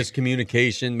fighting some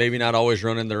miscommunication, maybe not always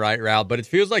running the right route, but it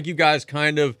feels like you guys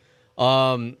kind of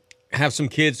have some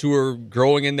kids who are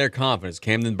growing in their confidence.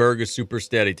 Camden Berg is super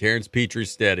steady. Terrence Petrie's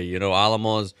steady.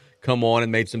 Alamon's come on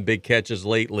and made some big catches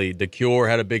lately. DeCure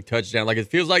had a big touchdown. Like, it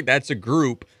feels like that's a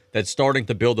group that's starting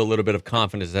to build a little bit of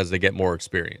confidence as they get more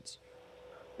experience.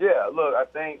 Yeah, look, I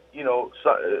think, when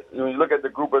you look at the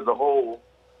group as a whole,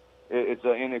 it's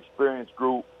an inexperienced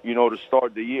group, to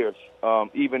start the year.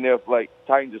 Even if,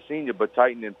 Titan's a senior, but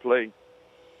Titan didn't play.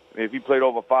 If he played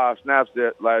over 5 snaps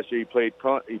last year, he played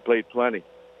plenty.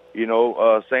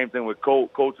 Same thing with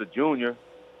Colt. Colt's a junior,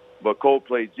 but Colt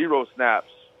played 0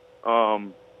 snaps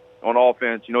on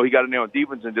offense. He got in there on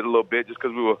defense and did a little bit just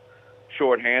because we were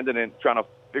shorthanded and trying to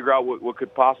figure out what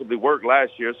could possibly work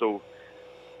last year, so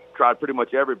tried pretty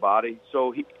much everybody.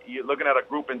 So you're looking at a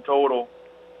group in total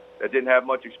that didn't have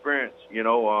much experience,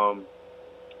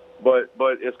 But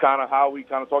it's kind of how we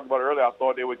kind of talked about earlier. I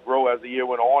thought they would grow as the year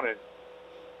went on, and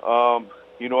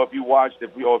if you watched,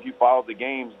 if you followed the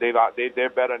games, they're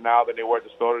better now than they were at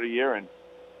the start of the year, and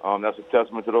that's a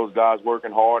testament to those guys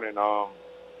working hard and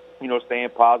staying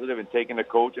positive and taking the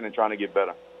coaching and trying to get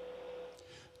better.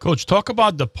 Coach, talk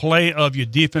about the play of your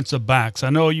defensive backs. I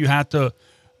know you had to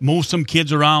move some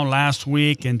kids around last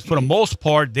week, and for the most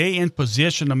part, they in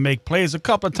position to make plays. A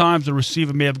couple of times the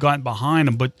receiver may have gotten behind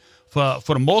them, but for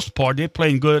the most part, they're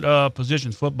playing good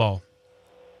position football.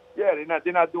 Yeah,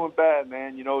 they're not doing bad,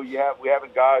 man. We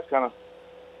having guys kind of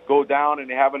go down and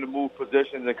they're having to move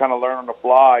positions and kind of learn on the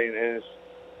fly, and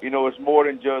it's more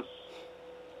than just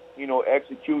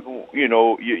executing.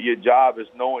 Your job is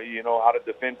knowing how to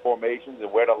defend formations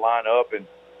and where to line up and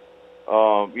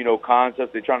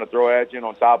concepts they're trying to throw at you. And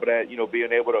on top of that,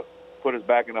 being able to put us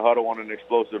back in the huddle on an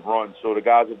explosive run. So the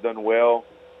guys have done well.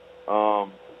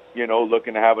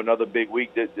 Looking to have another big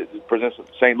week.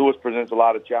 St. Louis presents a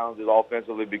lot of challenges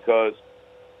offensively because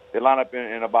they line up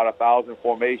in about 1,000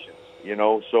 formations.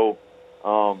 So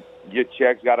your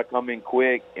checks got to come in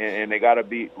quick and they got to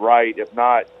be right. If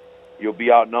not, you'll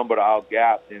be outnumbered,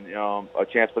 outgapped, and a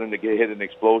chance for them to get hit an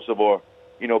explosive or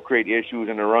create issues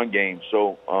in the run game.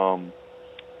 So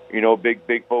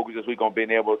big focus this week on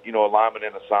being able alignment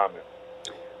and assignment.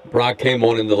 Brock came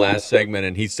on in the last segment,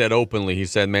 and he said openly,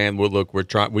 man,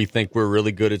 we think we're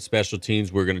really good at special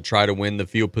teams. We're going to try to win the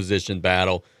field position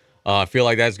battle. I feel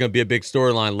like that's going to be a big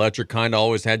storyline. Letcher kind of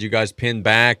always had you guys pinned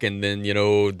back, and then,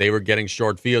 they were getting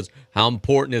short fields. How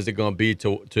important is it going to be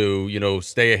to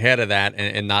stay ahead of that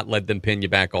and not let them pin you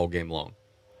back all game long?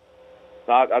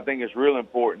 I think it's real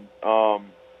important.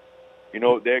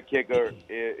 Their kicker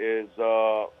is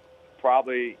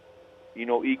probably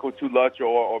equal to Lutcher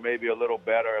or maybe a little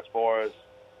better as far as,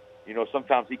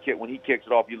 sometimes when he kicks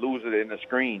it off, you lose it in the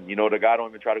screen. The guy don't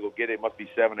even try to go get it. It must be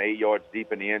 7 or 8 yards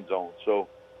deep in the end zone. So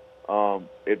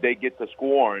if they get to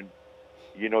scoring,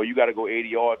 you got to go 80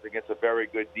 yards against a very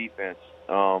good defense.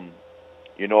 A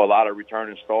lot of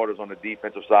returning starters on the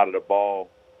defensive side of the ball.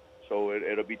 So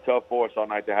it'll be tough for us all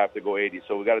night to have to go 80.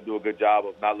 So we got to do a good job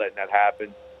of not letting that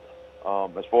happen.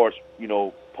 As far as,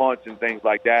 punts and things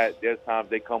like that, there's times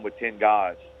they come with 10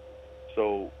 guys.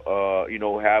 So,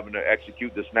 having to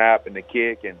execute the snap and the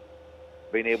kick and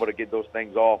being able to get those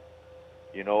things off.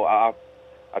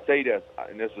 I tell you this,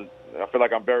 and I feel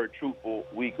like I'm very truthful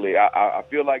weekly. I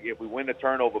feel like if we win the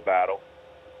turnover battle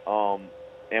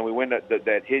and we win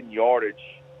that hidden yardage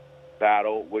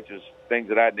battle, which is things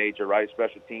of that nature, right,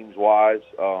 special teams-wise,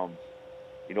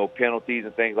 penalties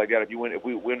and things like that. If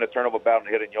we win the turnover battle and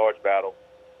the hidden yards battle,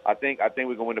 I think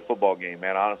we can win the football game,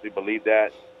 man. I honestly believe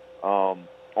that. On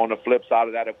the flip side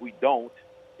of that, if we don't,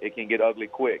 it can get ugly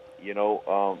quick,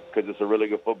 because it's a really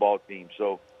good football team.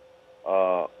 So,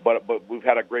 but we've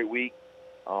had a great week.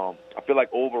 I feel like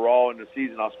overall in the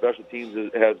season, our special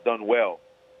teams has done well,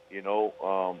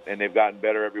 and they've gotten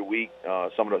better every week.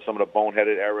 Some of the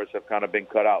boneheaded errors have kind of been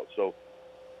cut out. So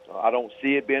I don't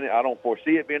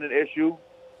foresee it being an issue.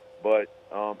 But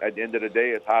at the end of the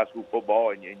day, it's high school football,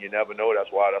 and you never know.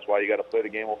 That's why you got to play the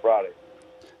game on Friday.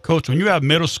 Coach, when you have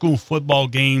middle school football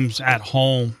games at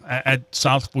home at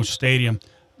South Lafourche Stadium,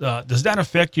 does that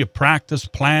affect your practice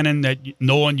planning,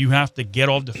 knowing you have to get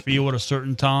off the field at a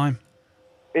certain time?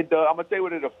 It does. I'm going to tell you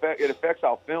what it affects. It affects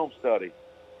our film study.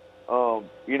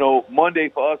 Monday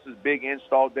for us is big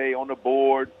install day on the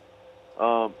board.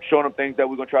 Showing them things that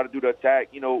we're going to try to do to attack,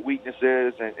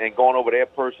 weaknesses and going over their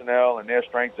personnel and their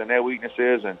strengths and their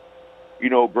weaknesses and,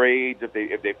 grades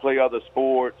if they play other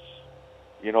sports,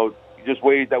 just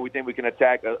ways that we think we can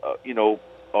attack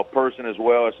a person as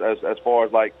well as far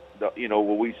as like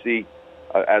what we see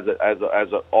as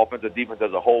a offensive defense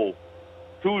as a whole.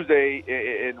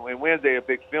 Tuesday and Wednesday are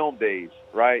big film days,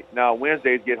 right? Now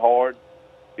Wednesdays get hard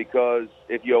because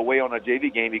if you're away on a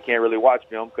JV game, you can't really watch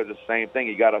film because it's the same thing.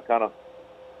 You got to kind of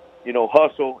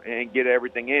hustle and get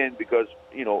everything in because,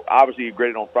 obviously you're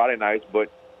graded on Friday nights, but,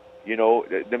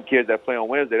 them kids that play on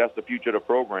Wednesday, that's the future of the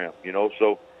program,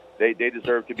 so they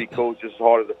deserve to be coached as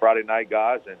hard as the Friday night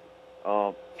guys and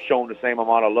shown the same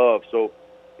amount of love. So,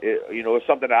 it's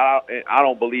something that I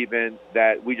don't believe in,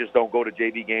 that we just don't go to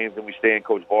JV games and we stay and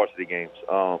coach varsity games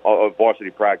or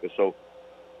varsity practice. So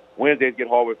Wednesdays get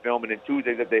hard with film, and then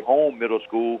Tuesdays if they home middle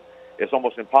school, it's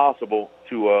almost impossible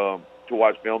to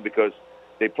watch film because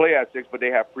they play at 6, but they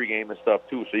have pregame and stuff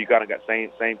too. So you kind of got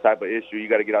same type of issue. You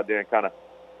got to get out there and kind of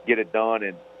get it done.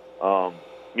 And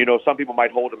some people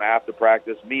might hold them after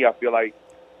practice. Me, I feel like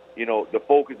the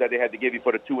focus that they had to give you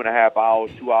for the 2.5 hours,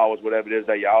 2 hours, whatever it is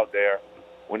that you're out there.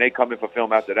 When they come in for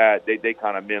film after that, they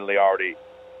kind of mentally already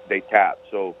tap.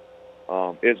 So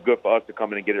it's good for us to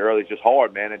come in and get it early. It's just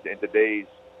hard, man, in today's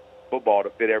football to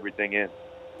fit everything in.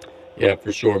 Yeah,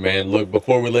 for sure, man. Look,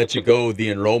 before we let you go, the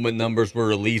enrollment numbers were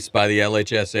released by the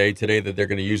LHSAA today that they're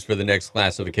going to use for the next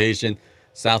classification.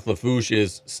 South Lafourche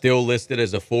is still listed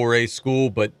as a 4A school,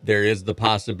 but there is the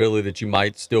possibility that you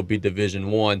might still be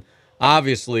Division 1.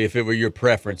 Obviously, if it were your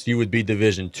preference, you would be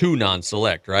Division 2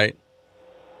 non-select, right?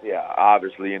 Yeah,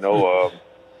 obviously, you look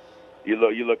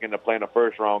into playing a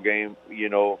first-round game,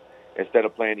 instead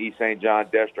of playing East St. John,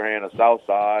 Destrehan, or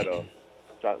Southside, or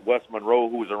West Monroe,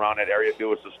 who's around that area, if it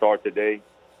was to start today.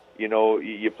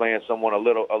 You're playing someone a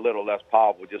little less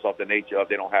powerful just off the nature of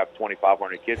they don't have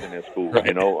 2,500 kids in their school.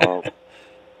 Right.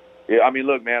 Yeah, I mean,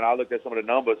 look, man, I looked at some of the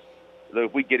numbers. Look,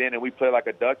 if we get in and we play like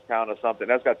a Dutchtown or something,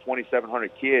 that's got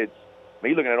 2,700 kids. I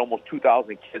mean, you're looking at almost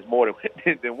 2,000 kids more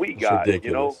than we got.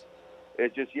 Ridiculous.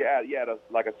 It's just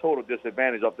like a total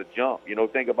disadvantage off the jump.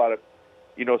 Think about it.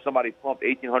 Somebody pumped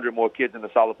 1,800 more kids in the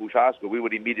South Lafourche High School, we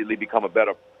would immediately become a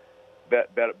better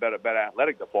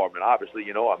athletic department. Obviously,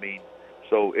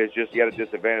 So it's just you got a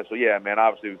disadvantage. So yeah, man.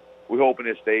 Obviously, we're hoping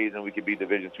it stays and we can be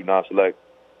Division 2 non-select.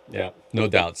 Yeah, no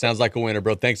doubt. Sounds like a winner,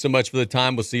 bro. Thanks so much for the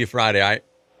time. We'll see you Friday. All right.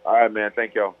 All right, man.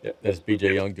 Thank y'all. Yeah, that's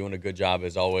BJ Young doing a good job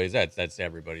as always. That's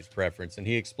everybody's preference, and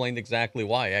he explained exactly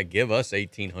why. Yeah, give us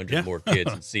 1,800 more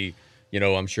kids and see.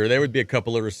 I'm sure there would be a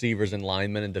couple of receivers and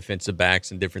linemen and defensive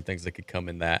backs and different things that could come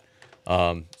in that.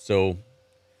 So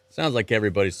sounds like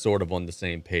everybody's sort of on the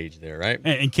same page there, right?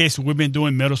 In case we've been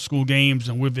doing middle school games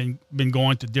and we've been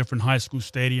going to different high school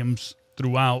stadiums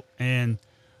throughout, and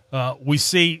we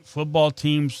see football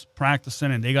teams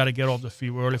practicing and they got to get off the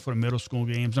field early for the middle school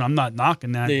games. And I'm not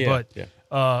knocking that, but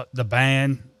the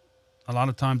band, a lot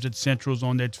of times it's Central's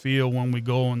on that field when we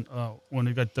go and when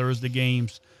they got Thursday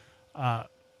games.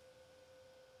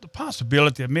 The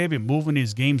possibility of maybe moving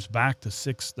these games back to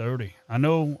 6:30. I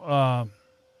know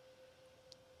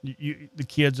the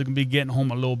kids are going to be getting home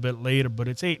a little bit later, but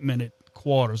it's 8-minute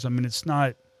quarters. I mean, it's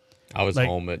not. I was like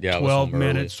home at 12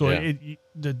 minutes, so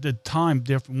the time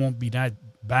difference won't be that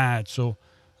bad. So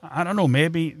I don't know.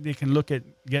 Maybe they can look at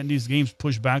getting these games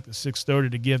pushed back to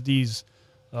 6:30 to give these,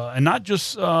 and not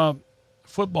just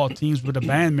football teams, but the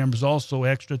band members also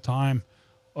extra time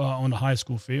on the high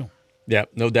school field. Yeah,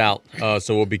 no doubt.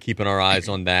 So we'll be keeping our eyes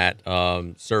on that,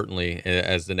 certainly,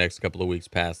 as the next couple of weeks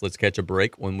pass. Let's catch a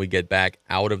break. When we get back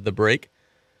out of the break,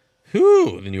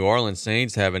 the New Orleans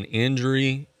Saints have an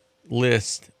injury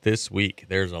list this week.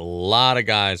 There's a lot of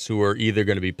guys who are either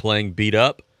going to be playing beat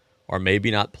up or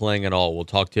maybe not playing at all. We'll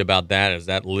talk to you about that, as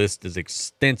that list is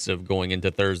extensive going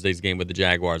into Thursday's game with the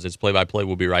Jaguars. It's play-by-play.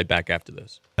 We'll be right back after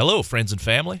this. Hello, friends and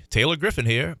family. Taylor Griffin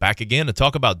here, back again to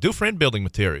talk about Dufresne Building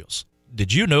Materials.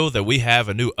 Did you know that we have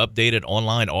a new updated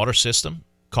online order system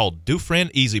called Dufresne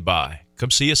Easy Buy?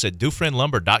 Come see us at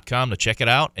DufresneLumber.com to check it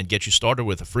out and get you started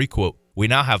with a free quote. We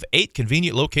now have 8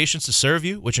 convenient locations to serve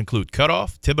you, which include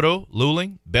Cutoff, Thibodaux,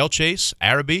 Luling, Bellchase,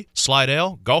 Araby,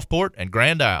 Slidell, Gulfport, and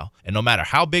Grand Isle. And no matter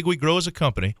how big we grow as a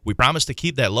company, we promise to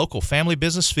keep that local family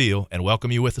business feel and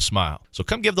welcome you with a smile. So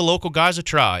come give the local guys a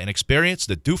try and experience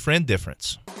the Dufresne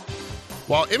difference.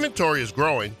 While inventory is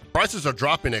growing, prices are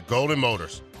dropping at Golden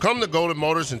Motors. Come to Golden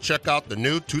Motors and check out the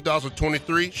new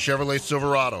 2023 Chevrolet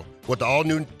Silverado with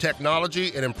all-new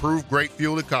technology and improved great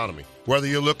fuel economy. Whether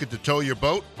you're looking to tow your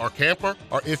boat or camper,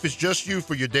 or if it's just you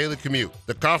for your daily commute,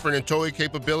 the comfort and towing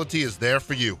capability is there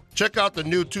for you. Check out the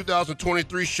new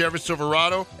 2023 Chevy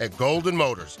Silverado at Golden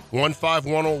Motors,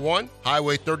 15101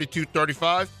 Highway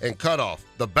 3235 and Cutoff,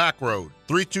 the back road,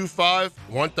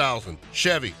 325-1000.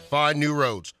 Chevy, find new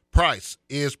roads. Price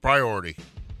is priority.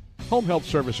 Home health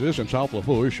services in South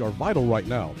Lafourche are vital right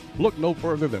now. Look no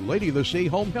further than Lady of the Sea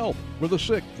Home Health. For the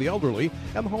sick, the elderly,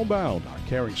 and the homebound, our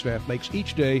caring staff makes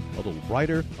each day a little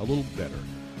brighter, a little better.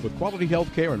 With quality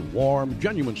health care and warm,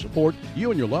 genuine support,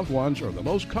 you and your loved ones are the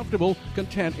most comfortable,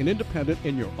 content, and independent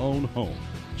in your own home.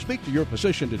 Speak to your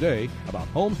physician today about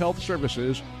home health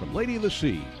services from Lady of the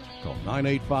Sea. Call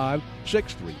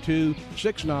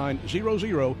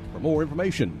 985-632-6900 for more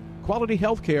information. Quality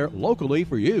health care locally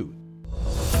for you.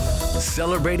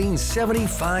 Celebrating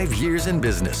 75 years in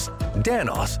business,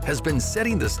 Danos has been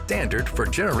setting the standard for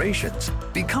generations.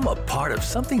 Become a part of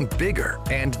something bigger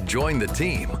and join the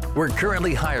team. We're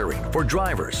currently hiring for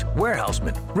drivers,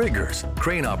 warehousemen, riggers,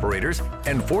 crane operators,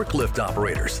 and forklift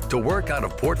operators to work out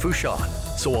of Port Fourchon.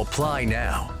 So apply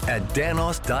now at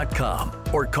danos.com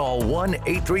or call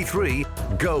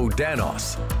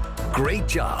 1-833-GO-DANOS. Great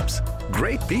jobs,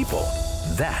 great people.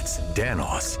 That's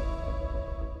Danos.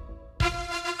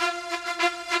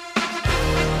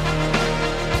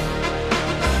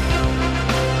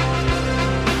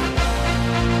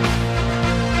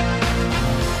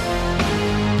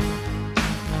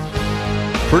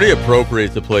 Pretty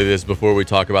appropriate to play this before we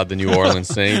talk about the New Orleans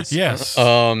Saints. Yes.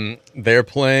 They're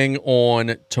playing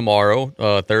on tomorrow,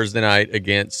 Thursday night,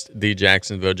 against the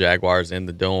Jacksonville Jaguars in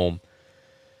the Dome.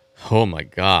 Oh, my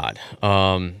God.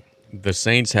 The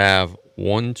Saints have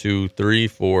 1, 2, 3,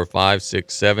 4, 5,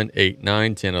 6, 7, 8,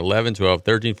 9, 10, 11, 12,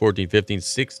 13, 14, 15,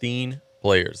 16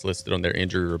 players listed on their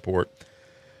injury report.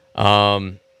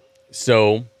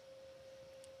 So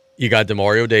you got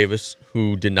Demario Davis,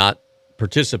 who did not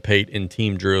participate in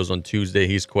team drills on Tuesday.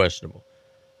 He's questionable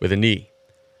with a knee.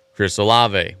 Chris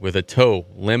Olave with a toe,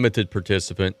 limited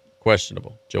participant,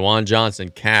 questionable. Jawan Johnson,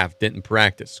 calf, didn't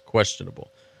practice,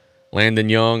 questionable. Landon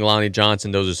Young, Lonnie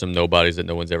Johnson, those are some nobodies that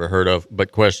no one's ever heard of,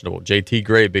 but questionable. JT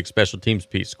Gray, big special teams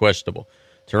piece, questionable.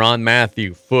 Teron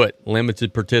Matthew, foot,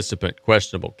 limited participant,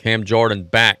 questionable. Cam Jordan,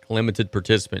 back, limited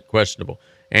participant, questionable.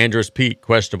 Andrus Peat,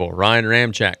 questionable. Ryan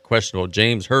Ramchak, questionable.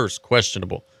 James Hurst,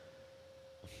 questionable.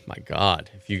 My God.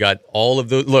 If you got all of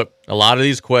those, look, a lot of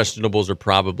these questionables are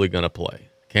probably going to play.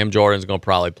 Cam Jordan's going to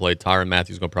probably play. Tyrann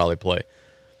Mathieu's going to probably play.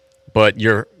 But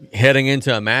you're heading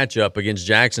into a matchup against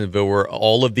Jacksonville where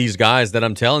all of these guys that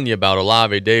I'm telling you about,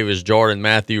 Olave, Davis, Jordan,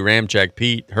 Matthew, Ramchak,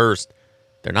 Peat, Hurst,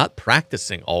 they're not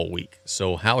practicing all week.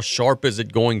 So how sharp is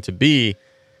it going to be?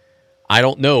 I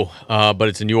don't know. But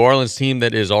it's a New Orleans team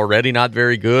that is already not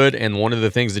very good. And one of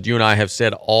the things that you and I have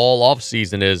said all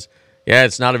offseason is, yeah,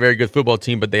 it's not a very good football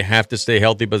team, but they have to stay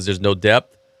healthy because there's no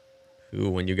depth. Ooh,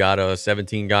 when you got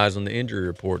 17 guys on the injury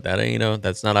report,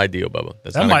 that's not ideal,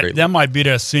 Bubba. That might be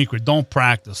their secret. Don't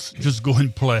practice. Just go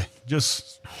and play.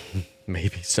 Just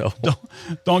maybe so.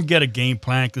 Don't get a game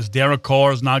plan because Derek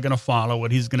Carr is not going to follow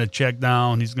it. He's going to check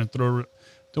down. He's going to throw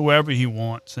to wherever he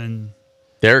wants. And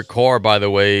Derek Carr, by the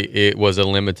way, it was a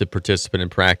limited participant in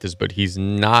practice, but he's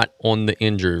not on the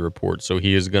injury report, so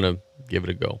he is going to give it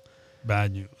a go.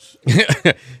 Bad news.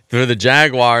 For the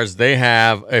Jaguars, they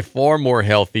have a far more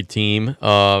healthy team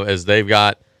as they've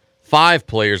got 5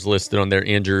 players listed on their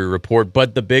injury report.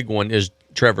 But the big one is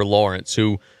Trevor Lawrence,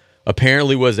 who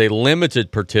apparently was a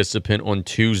limited participant on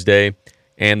Tuesday.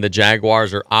 And the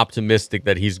Jaguars are optimistic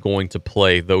that he's going to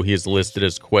play, though he is listed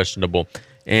as questionable.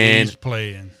 And he's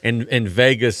playing. And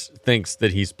Vegas thinks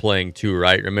that he's playing too,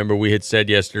 right? Remember we had said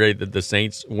yesterday that the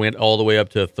Saints went all the way up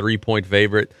to a 3-point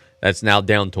favorite. That's now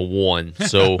down to 1.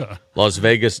 So Las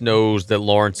Vegas knows that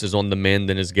Lawrence is on the mend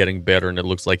and is getting better, and it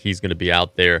looks like he's going to be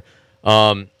out there.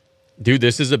 Dude,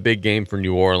 this is a big game for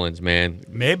New Orleans, man.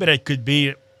 Maybe that could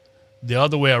be the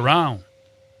other way around.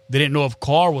 They didn't know if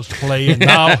Carr was playing.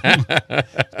 Now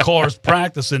Carr's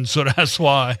practicing, so that's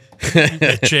why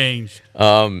it changed.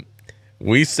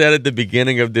 We said at the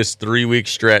beginning of this 3-week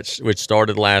stretch, which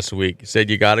started last week, said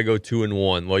you got to go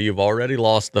 2-1. Well, you've already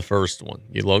lost the first one.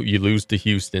 You lose to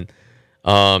Houston.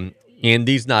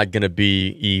 Indy's not going to be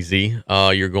easy.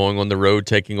 You're going on the road,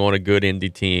 taking on a good Indy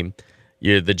team.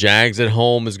 The Jags at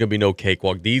home is going to be no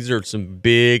cakewalk. These are some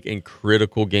big and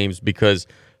critical games because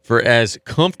for as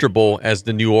comfortable as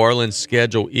the New Orleans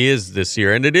schedule is this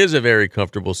year, and it is a very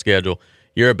comfortable schedule,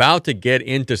 you're about to get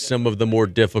into some of the more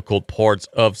difficult parts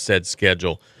of said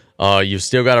schedule. You've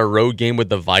still got a road game with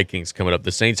the Vikings coming up.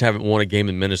 The Saints haven't won a game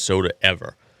in Minnesota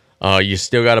ever. You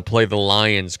still got to play the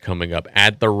Lions coming up.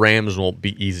 At the Rams won't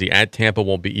be easy. At Tampa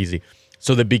won't be easy.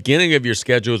 So the beginning of your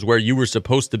schedule is where you were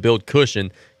supposed to build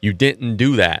cushion. You didn't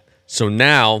do that. So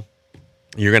now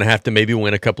you're going to have to maybe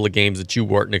win a couple of games that you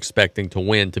weren't expecting to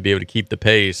win to be able to keep the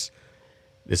pace.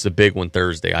 This is a big one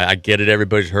Thursday. I get it.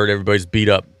 Everybody's hurt. Everybody's beat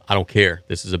up. I don't care.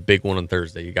 This is a big one on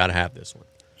Thursday. You got to have this one.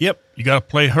 Yep. You got to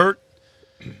play hurt.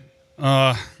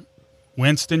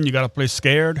 Winston, you got to play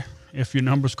scared if your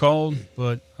number's called.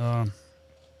 But I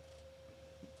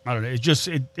don't know. It just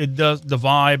it does. The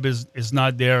vibe is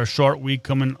not there. A short week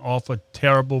coming off a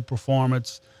terrible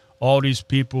performance. All these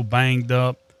people banged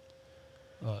up.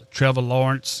 Trevor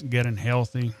Lawrence getting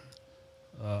healthy.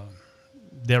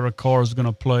 Derek Carr is going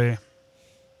to play.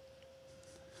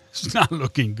 It's not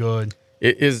looking good.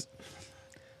 It is.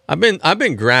 I've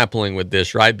been grappling with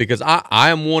this, right? Because I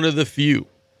am one of the few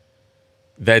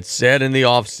that said in the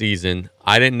offseason,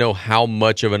 I didn't know how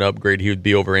much of an upgrade he would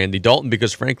be over Andy Dalton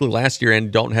because, frankly, last year Andy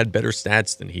Dalton had better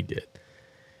stats than he did.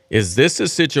 Is this a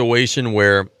situation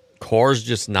where Carr's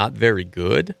just not very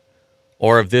good?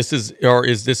 Or is this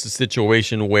a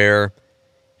situation where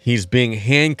he's being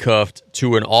handcuffed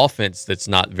to an offense that's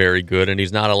not very good and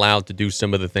he's not allowed to do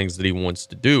some of the things that he wants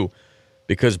to do?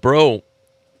 Because, bro,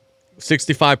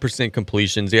 65%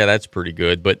 completions, yeah, that's pretty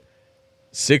good, but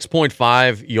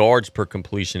 6.5 yards per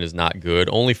completion is not good.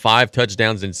 Only 5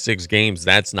 touchdowns in 6 games,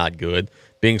 that's not good.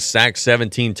 Being sacked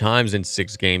 17 times in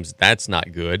 6 games, that's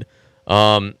not good.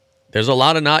 There's a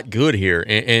lot of not good here,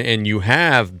 and you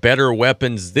have better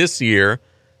weapons this year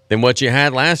than what you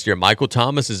had last year. Michael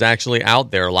Thomas is actually out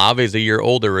there. Olave's a year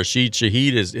older. Rashid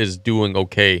Shaheed is doing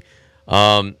okay.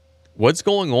 What's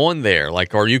going on there?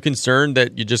 Like, are you concerned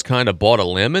that you just kind of bought a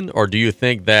lemon, or do you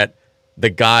think that the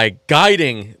guy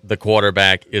guiding the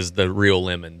quarterback is the real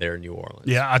lemon there in New Orleans?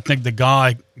 Yeah, I think the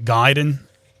guy guiding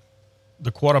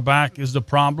the quarterback is the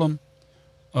problem.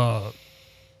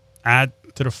 Add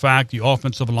to the fact the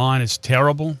offensive line is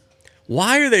terrible.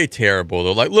 Why are they terrible,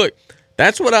 though? Like, look,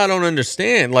 that's what I don't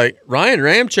understand. Like, Ryan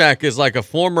Ramczyk is like a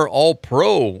former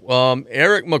All-Pro.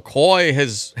 Eric McCoy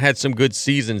has had some good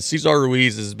seasons. Cesar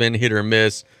Ruiz has been hit or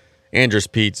miss. Andrus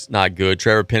Pete's not good.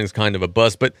 Trevor Penning's kind of a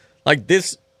bust. But, like,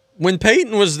 this, when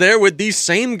Peyton was there with these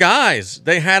same guys,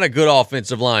 they had a good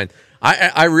offensive line.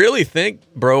 I really think,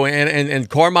 bro, and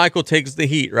Carmichael takes the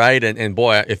heat, right? And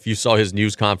boy, if you saw his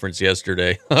news conference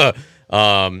yesterday,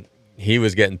 he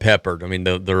was getting peppered. I mean,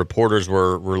 the reporters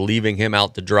were leaving him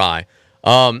out to dry.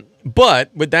 But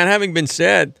with that having been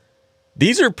said,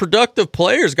 these are productive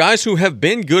players, guys who have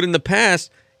been good in the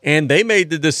past, and they made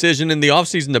the decision in the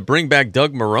offseason to bring back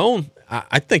Doug Marrone.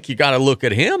 I think you got to look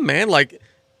at him, man. Like,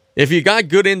 if you got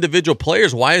good individual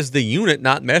players, why is the unit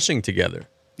not meshing together?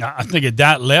 I think at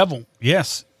that level,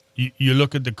 yes. You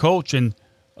look at the coach, and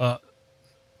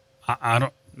I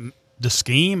don't. The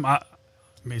scheme,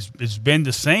 it's been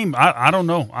the same. I don't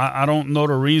know. I don't know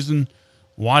the reason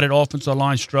why that offensive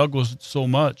line struggles so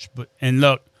much. And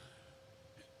look,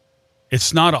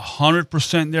 it's not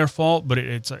 100% their fault, but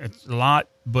it's a lot.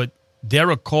 But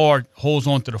Derek Carr holds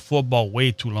on to the football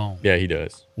way too long. Yeah, he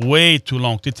does. Way too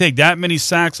long to take that many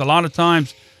sacks. A lot of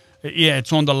times, yeah,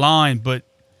 it's on the line, but.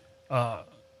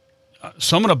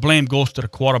 Some of the blame goes to the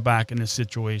quarterback in this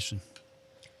situation.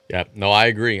 Yeah, no, I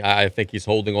agree. I think he's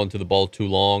holding on to the ball too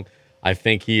long. I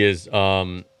think he is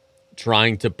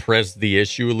trying to press the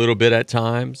issue a little bit at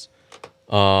times.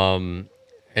 And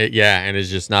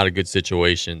it's just not a good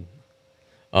situation.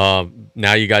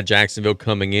 Now you got Jacksonville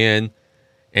coming in,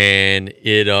 and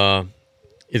it's going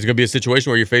to be a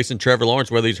situation where you're facing Trevor Lawrence,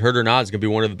 whether he's hurt or not. It's going to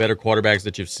be one of the better quarterbacks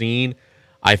that you've seen.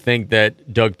 I think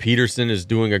that Doug Peterson is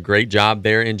doing a great job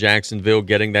there in Jacksonville,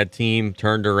 getting that team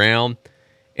turned around.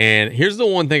 And here's the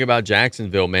one thing about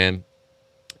Jacksonville, man.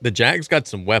 The Jags got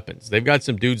some weapons. They've got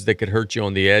some dudes that could hurt you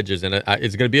on the edges, and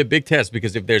it's going to be a big test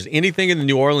because if there's anything in the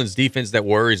New Orleans defense that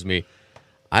worries me,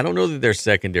 I don't know that their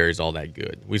secondary is all that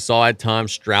good. We saw at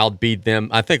times Stroud beat them.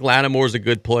 I think Lattimore's a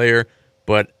good player,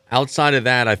 but outside of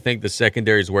that, I think the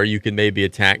secondary is where you can maybe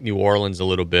attack New Orleans a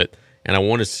little bit. And I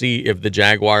want to see if the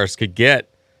Jaguars could get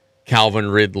Calvin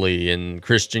Ridley and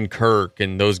Christian Kirk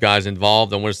and those guys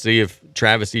involved. I want to see if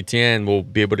Travis Etienne will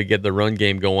be able to get the run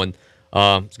game going.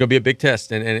 It's going to be a big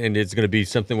test, and it's going to be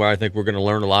something where I think we're going to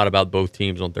learn a lot about both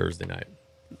teams on Thursday night.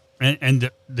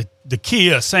 And the key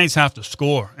is Saints have to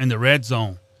score in the red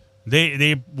zone.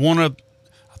 They want to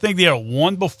 – I think they are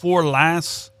one before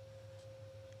last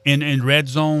in red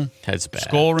zone. That's bad.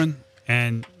 Scoring.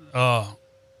 And,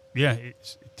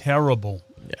 it's terrible.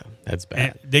 Yeah, that's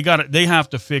bad. And they have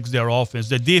to fix their offense.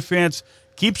 The defense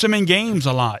keeps them in games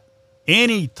a lot.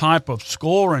 Any type of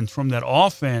scoring from that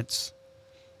offense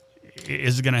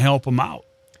is going to help them out.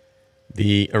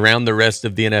 Around the rest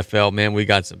of the NFL, man, we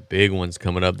got some big ones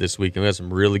coming up this week. And we got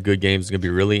some really good games. It's going to be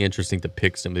really interesting to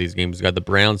pick some of these games. We got the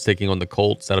Browns taking on the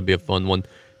Colts. That'll be a fun one.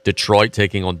 Detroit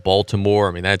taking on Baltimore.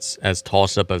 I mean, that's as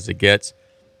toss-up as it gets.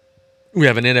 We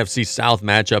have an NFC South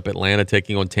matchup, Atlanta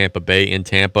taking on Tampa Bay in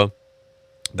Tampa.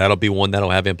 That'll be one that'll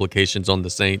have implications on the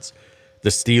Saints. The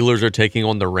Steelers are taking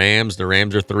on the Rams. The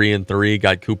Rams are 3-3.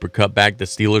 Got Cooper Kupp back. The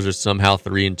Steelers are somehow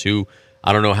 3-2.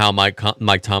 I don't know how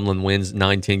Mike Tomlin wins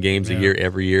 9-10 games a year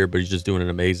every year, but he's just doing an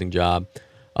amazing job.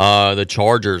 The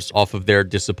Chargers, off of their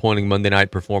disappointing Monday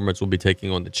night performance, will be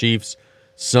taking on the Chiefs.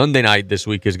 Sunday night this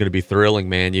week is going to be thrilling,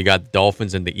 man. You got the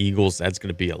Dolphins and the Eagles. That's going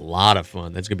to be a lot of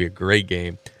fun. That's going to be a great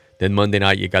game. Then Monday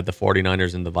night, you got the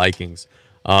 49ers and the Vikings.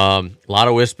 A lot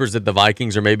of whispers that the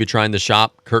Vikings are maybe trying to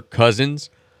shop Kirk Cousins.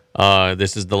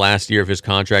 This is the last year of his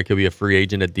contract. He'll be a free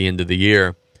agent at the end of the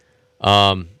year.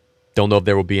 Don't know if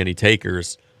there will be any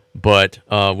takers, but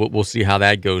we'll see how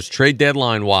that goes. Trade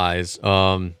deadline wise,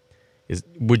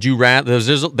 would you rather?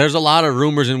 There's a lot of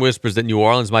rumors and whispers that New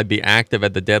Orleans might be active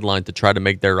at the deadline to try to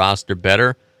make their roster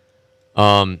better.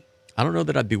 I don't know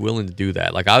that I'd be willing to do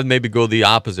that. Like, I would maybe go the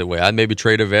opposite way. I'd maybe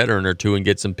trade a veteran or two and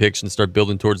get some picks and start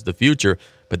building towards the future.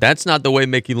 But that's not the way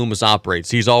Mickey Loomis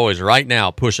operates. He's always right now,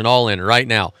 pushing all in right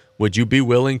now. Would you be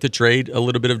willing to trade a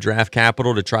little bit of draft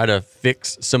capital to try to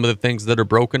fix some of the things that are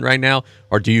broken right now?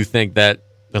 Or do you think that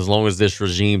as long as this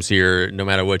regime's here, no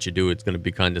matter what you do, it's going to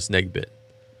be kind of snake bit?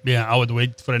 Yeah, I would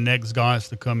wait for the next guys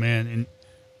to come in. And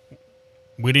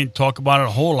we didn't talk about it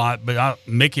a whole lot, but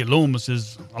Mickey Loomis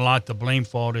is a lot to blame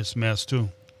for all this mess, too.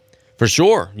 For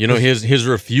sure. His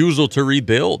refusal to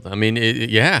rebuild. I mean,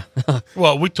 yeah.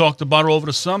 Well, we talked about it over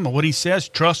the summer. What he says,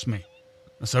 trust me.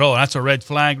 I said, oh, that's a red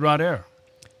flag right there.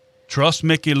 Trust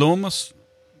Mickey Loomis?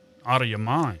 Out of your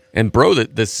mind. And, bro,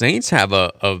 the Saints have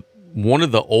a one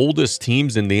of the oldest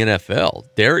teams in the NFL.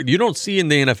 Derek, you don't see in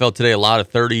the NFL today a lot of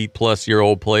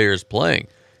 30-plus-year-old players playing.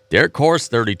 Derek Carr's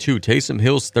 32. Taysom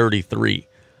Hill's 33.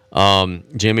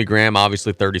 Jimmy Graham,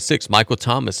 obviously 36. Michael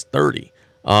Thomas, 30.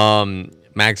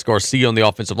 Max Garcia on the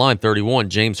offensive line, 31.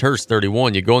 James Hurst,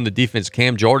 31. You go in the defense,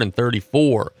 Cam Jordan,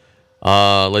 34.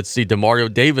 Let's see,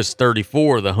 DeMario Davis,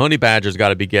 34. The Honey Badger's got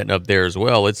to be getting up there as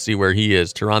well. Let's see where he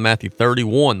is. Tyrann Mathieu,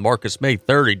 31. Marcus May,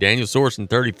 30. Daniel Sorensen,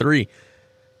 33.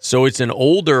 So it's an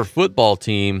older football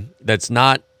team that's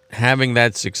not having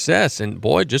that success. And,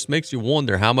 boy, it just makes you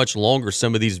wonder how much longer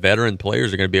some of these veteran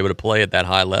players are going to be able to play at that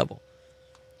high level.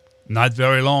 Not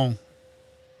very long.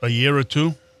 A year or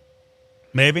two,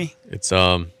 maybe. It's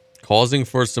causing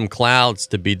for some clouds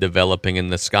to be developing in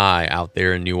the sky out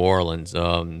there in New Orleans.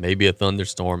 Maybe a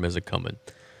thunderstorm is coming.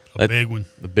 A big one.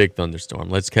 The big thunderstorm.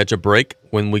 Let's catch a break.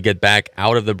 When we get back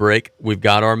out of the break, we've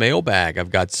got our mailbag. I've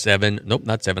got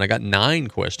 9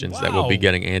 questions that will be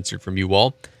getting answered from you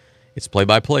all. It's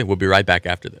play-by-play. We'll be right back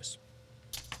after this.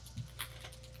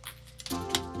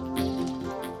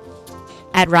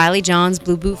 At Riley John's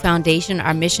Blue Boot Foundation,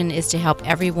 our mission is to help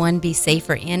everyone be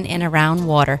safer in and around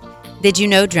water. Did you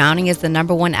know drowning is the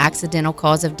number one accidental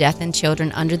cause of death in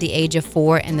children under the age of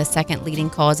 4 and the second leading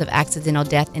cause of accidental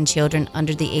death in children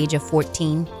under the age of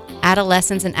 14?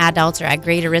 Adolescents and adults are at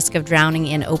greater risk of drowning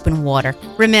in open water.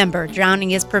 Remember,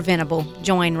 drowning is preventable.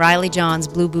 Join Riley John's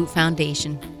Blue Boot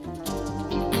Foundation.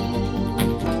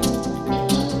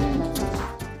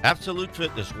 Absolute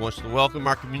Fitness wants to welcome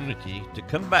our community to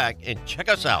come back and check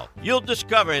us out. You'll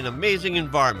discover an amazing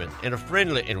environment and a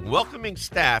friendly and welcoming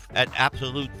staff at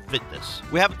Absolute Fitness.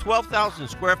 We have a 12,000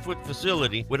 square foot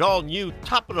facility with all new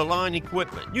top-of-the-line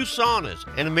equipment, new saunas,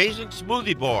 an amazing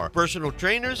smoothie bar, personal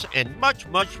trainers, and much,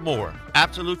 much more.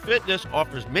 Absolute Fitness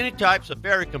offers many types of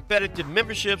very competitive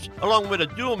memberships, along with a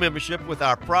dual membership with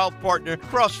our proud partner,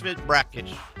 CrossFit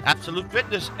Brackish. Absolute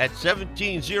Fitness at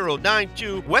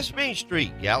 17092 West Main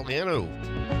Street, Galliano.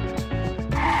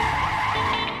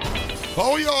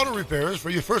 Call your auto repairs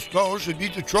for your first call should be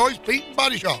to Troy's Paint and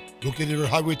Body Shop, located on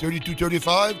Highway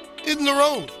 3235 in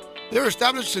Larose. They're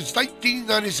established since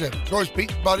 1997. Troy's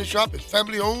Paint and Body Shop is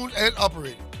family owned and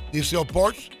operated. They sell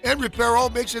parts and repair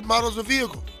all makes and models of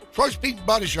vehicles. Troy's Paint and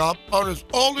Body Shop honors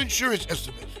all insurance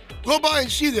estimates. Go by and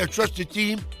see their trusted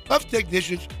team of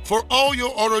technicians for all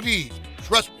your auto needs.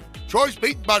 Trust me, Troy's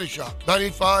Paint and Body Shop,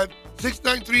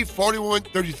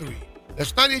 985-693-4133.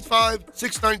 That's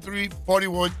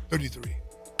 985-693-4133.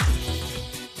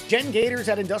 Gen Gators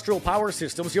at Industrial Power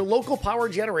Systems, your local power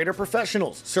generator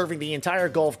professionals, serving the entire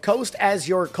Gulf Coast as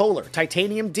your Kohler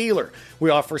titanium dealer. We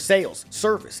offer sales,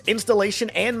 service, installation,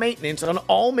 and maintenance on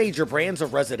all major brands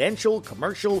of residential,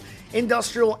 commercial,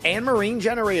 industrial, and marine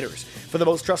generators. For the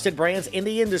most trusted brands in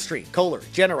the industry, Kohler,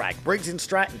 Generac, Briggs &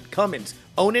 Stratton, Cummins,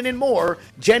 Onan, and more,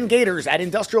 Gen Gators at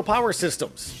Industrial Power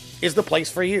Systems is the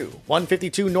place for you.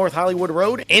 152 North Hollywood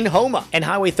Road in Homa and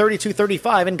Highway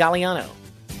 3235 in Galliano.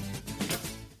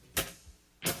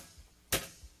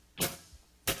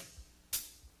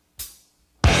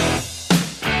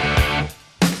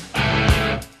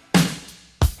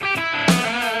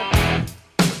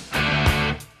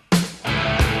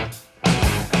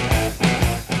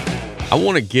 I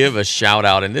want to give a shout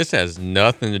out, and this has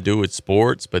nothing to do with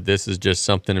sports, but this is just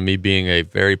something to me being a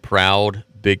very proud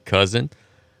big cousin.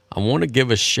 I want to give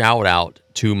a shout out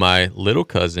to my little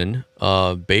cousin,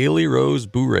 Bailey Rose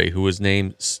Bourret, who was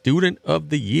named Student of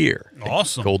the Year.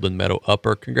 Awesome. Golden Medal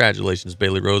Upper. Congratulations,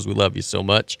 Bailey Rose. We love you so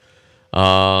much.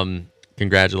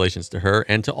 Congratulations to her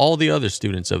and to all the other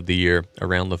students of the year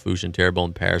around Lafourche and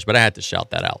Terrebonne Parish, but I had to shout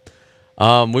that out.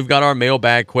 We've got our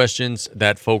mailbag questions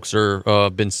that folks are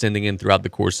been sending in throughout the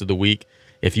course of the week.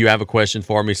 If you have a question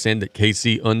for me, send it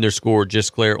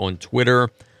KC_JustClaire on Twitter,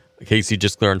 KC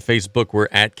Just Claire on Facebook. We're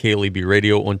at KLEB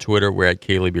Radio on Twitter. We're at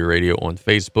KLEB Radio on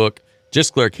Facebook.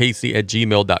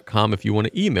 JustClaireKC@gmail.com if you want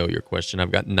to email your question.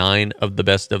 I've got 9 of the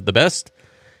best.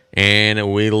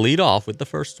 And we lead off with the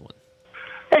first one.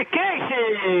 Hey,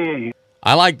 Casey!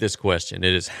 I like this question.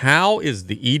 It is, how is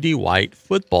the E.D. White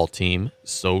football team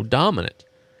so dominant?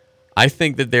 I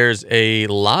think that there's a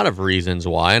lot of reasons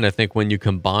why, and I think when you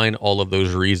combine all of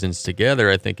those reasons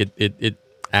together, I think it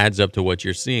adds up to what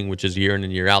you're seeing, which is year in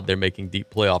and year out, they're making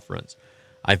deep playoff runs.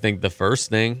 I think the first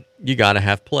thing, you got to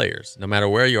have players. No matter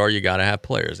where you are, you got to have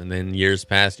players. And then years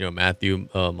past, Matthew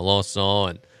Melanson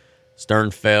and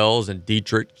Sternfels and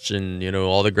Dietrich and,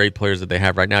 all the great players that they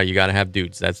have right now. You got to have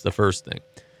dudes. That's the first thing.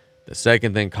 The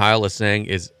second thing Kyle is saying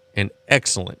is an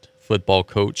excellent football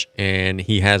coach, and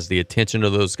he has the attention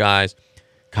of those guys.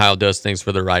 Kyle does things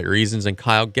for the right reasons, and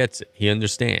Kyle gets it. He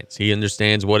understands. He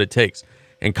understands what it takes.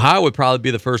 And Kyle would probably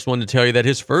be the first one to tell you that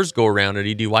his first go-around at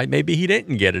E.D. White, maybe he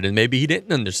didn't get it, and maybe he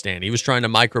didn't understand. He was trying to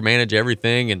micromanage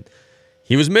everything, and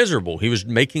he was miserable. He was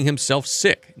making himself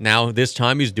sick. Now, this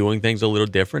time, he's doing things a little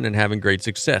different and having great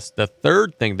success. The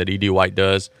third thing that E.D. White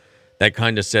does that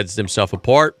kind of sets himself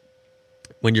apart,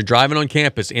 when you're driving on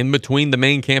campus, in between the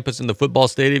main campus and the football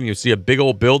stadium, you see a big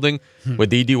old building with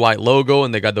the E.D. White logo,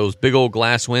 and they got those big old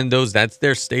glass windows. That's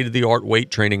their state-of-the-art weight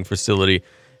training facility.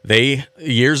 They,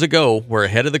 years ago, were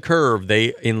ahead of the curve.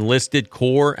 They enlisted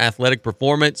core athletic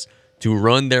performance to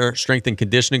run their strength and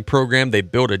conditioning program. They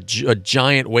built a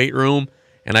giant weight room.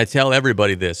 And I tell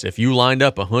everybody this, if you lined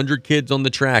up 100 kids on the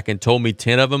track and told me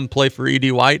 10 of them play for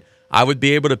E.D. White, I would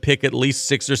be able to pick at least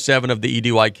 6 or 7 of the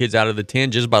E.D. White kids out of the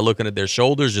 10 just by looking at their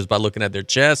shoulders, just by looking at their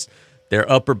chest,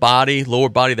 their upper body, lower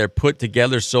body. They're put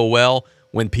together so well.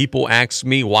 When people ask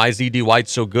me, why is E.D. White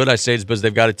so good, I say it's because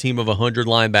they've got a team of 100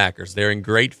 linebackers. They're in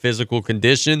great physical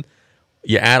condition.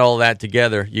 You add all that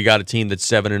together, you got a team that's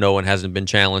 7-0 and hasn't been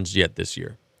challenged yet this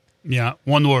year. Yeah,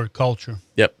 one word, culture.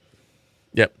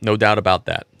 Yep, no doubt about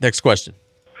that. Next question.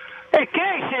 Hey,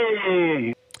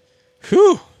 Casey!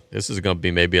 Whew. This is going to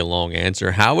be maybe a long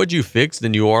answer. How would you fix the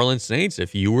New Orleans Saints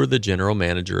if you were the general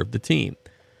manager of the team?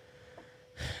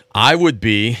 I would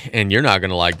be, and you're not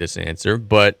going to like this answer,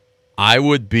 but I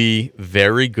would be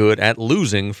very good at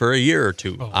losing for a year or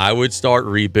two. I would start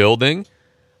rebuilding.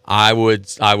 I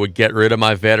would get rid of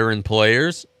my veteran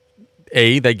players.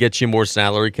 A, that gets you more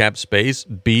salary cap space.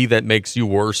 B, that makes you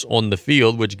worse on the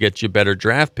field, which gets you better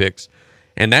draft picks.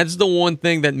 And that's the one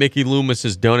thing that Mickey Loomis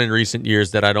has done in recent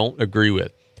years that I don't agree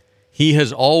with. He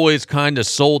has always kind of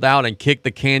sold out and kicked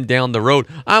the can down the road.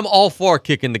 I'm all for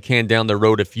kicking the can down the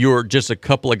road if you're just a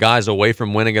couple of guys away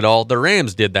from winning it all. The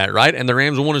Rams did that, right? And the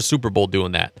Rams won a Super Bowl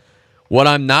doing that. What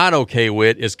I'm not okay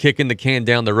with is kicking the can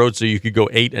down the road so you could go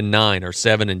 8-9 or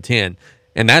 7-10.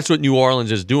 And that's what New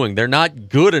Orleans is doing. They're not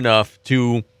good enough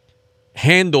to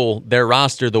handle their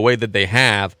roster the way that they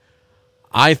have.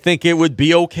 I think it would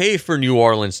be okay for New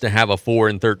Orleans to have a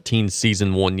 4-13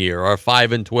 season one year or a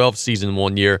 5-12 season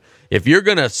one year. If you're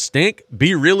going to stink,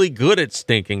 be really good at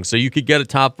stinking so you could get a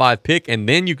top 5 pick and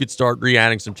then you could start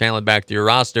re-adding some talent back to your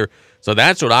roster. So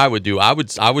that's what I would do. I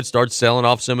would start selling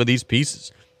off some of these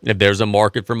pieces. If there's a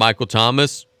market for Michael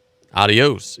Thomas,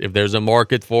 adios. If there's a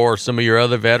market for some of your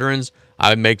other veterans, I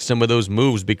would make some of those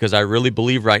moves because I really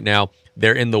believe right now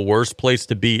they're in the worst place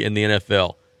to be in the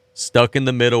NFL. Stuck in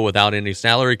the middle without any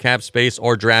salary cap space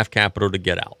or draft capital to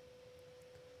get out.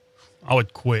 I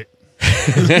would quit.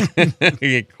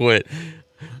 You quit.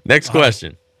 Next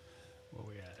question.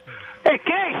 Hey,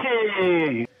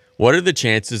 Casey! What are the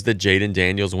chances that Jaden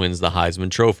Daniels wins the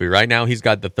Heisman Trophy? Right now, he's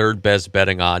got the third best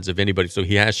betting odds of anybody, so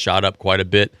he has shot up quite a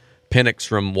bit. Penix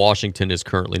from Washington is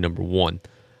currently number 1.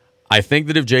 I think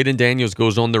that if Jaden Daniels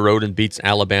goes on the road and beats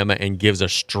Alabama and gives a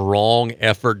strong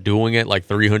effort doing it, like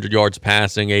 300 yards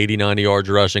passing, 80, 90 yards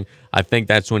rushing, I think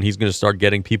that's when he's going to start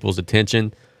getting people's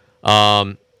attention.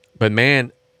 But,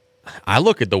 man, I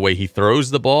look at the way he throws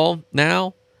the ball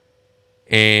now,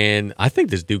 and I think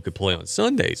this dude could play on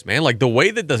Sundays, man. Like the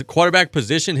way that the quarterback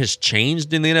position has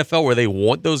changed in the NFL where they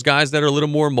want those guys that are a little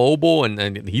more mobile,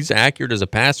 and he's accurate as a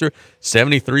passer,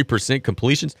 73%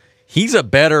 completions. He's a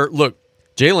better – look,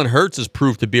 Jalen Hurts has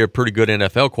proved to be a pretty good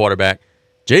NFL quarterback.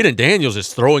 Jaden Daniels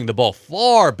is throwing the ball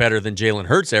far better than Jalen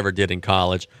Hurts ever did in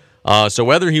college. So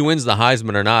whether he wins the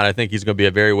Heisman or not, I think he's going to be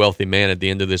a very wealthy man at the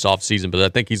end of this offseason, but I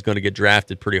think he's going to get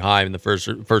drafted pretty high in the first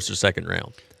or second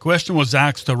round. Question was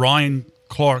asked to Ryan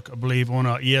Clark, I believe, on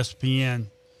ESPN.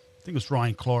 I think it was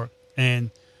Ryan Clark. And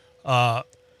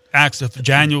asked if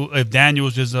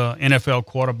Daniels is an NFL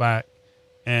quarterback.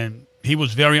 And he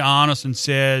was very honest and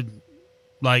said,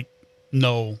 like,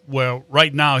 no. Well,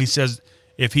 right now he says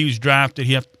if he was drafted,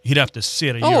 he'd have to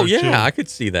sit a year or two. Oh, yeah, I could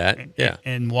see that.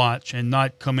 And watch and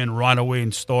not come in right away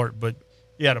and start. But,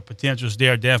 yeah, the potential is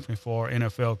there definitely for an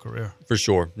NFL career. For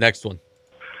sure. Next one.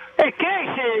 Hey,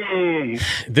 Casey!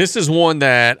 This is one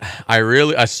that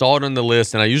I saw it on the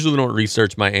list, and I usually don't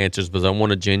research my answers because I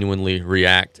want to genuinely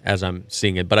react as I'm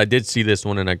seeing it. But I did see this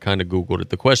one, and I kind of Googled it.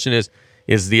 The question is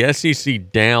the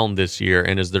SEC down this year,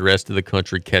 and is the rest of the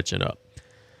country catching up?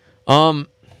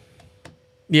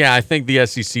 Yeah, I think the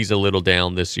SEC's a little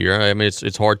down this year. I mean,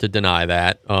 it's hard to deny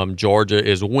that. Georgia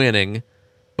is winning,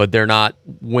 but they're not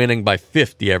winning by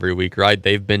 50 every week, right?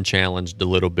 They've been challenged a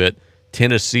little bit.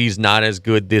 Tennessee's not as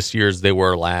good this year as they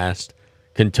were last.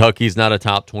 Kentucky's not a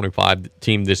top 25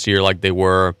 team this year like they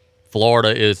were.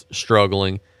 Florida is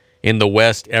struggling. In the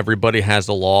West, everybody has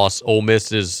a loss. Ole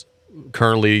Miss is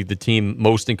currently the team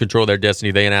most in control of their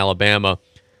destiny. They and Alabama.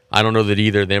 I don't know that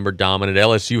either of them are dominant.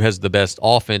 LSU has the best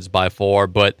offense by far,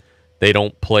 but they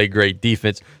don't play great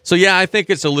defense. So, yeah, I think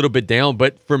it's a little bit down.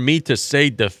 But for me to say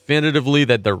definitively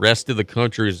that the rest of the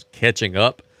country is catching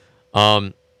up,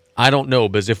 I don't know.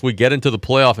 Because if we get into the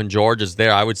playoff and Georgia's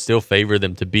there, I would still favor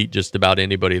them to beat just about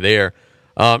anybody there.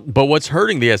 But what's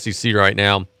hurting the SEC right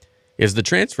now is the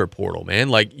transfer portal, man.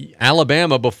 Like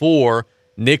Alabama before,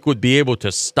 Nick would be able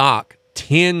to stock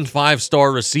 10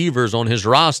 5-star receivers on his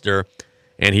roster,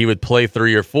 and he would play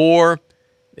 3 or 4,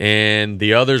 and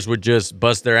the others would just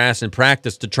bust their ass in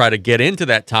practice to try to get into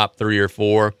that top 3 or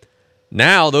 4.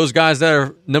 Now, those guys that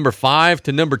are number 5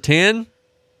 to number 10,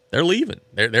 they're leaving.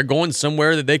 They're going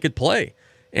somewhere that they could play.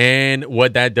 And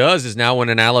what that does is now when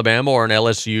an Alabama or an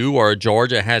LSU or a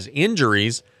Georgia has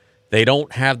injuries, they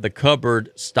don't have the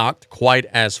cupboard stocked quite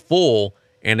as full.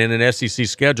 And in an SEC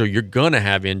schedule, you're going to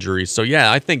have injuries. So,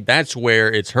 yeah, I think that's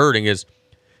where it's hurting is,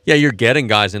 yeah, you're getting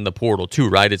guys in the portal too,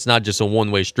 right? It's not just a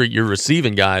one-way street. You're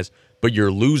receiving guys, but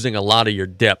you're losing a lot of your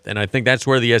depth. And I think that's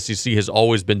where the SEC has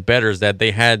always been better is that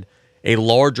they had a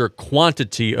larger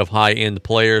quantity of high-end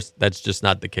players. That's just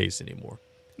not the case anymore.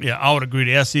 Yeah, I would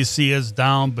agree. The SEC is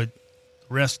down, but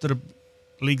the rest of the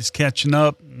league's catching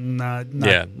up. Not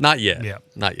yet. Yeah.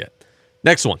 Not yet.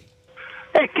 Next one.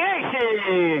 Hey,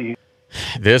 Casey!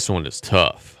 This one is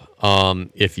tough.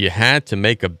 If you had to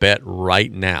make a bet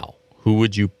right now, who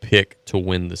would you pick to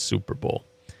win the Super Bowl?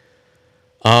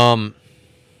 Let's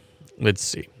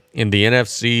see. In the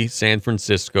NFC, San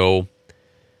Francisco,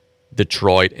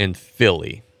 Detroit, and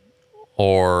Philly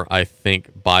are, I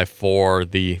think, by far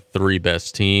the 3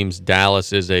 best teams.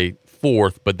 Dallas is a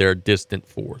 4th, but they're a distant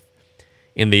 4th.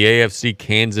 In the AFC,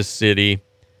 Kansas City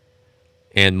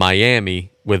and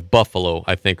Miami with Buffalo,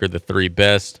 I think, are the 3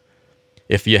 best.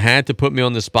 If you had to put me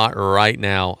on the spot right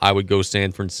now, I would go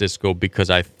San Francisco because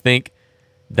I think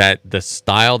that the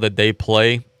style that they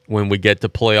play when we get to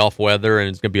playoff weather and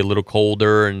it's going to be a little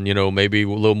colder and, maybe a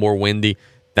little more windy,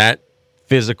 that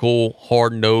physical,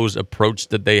 hard-nosed approach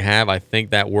that they have, I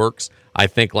think that works. I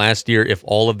think last year, if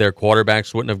all of their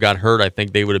quarterbacks wouldn't have got hurt, I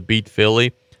think they would have beat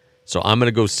Philly. So I'm going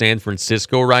to go San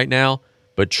Francisco right now.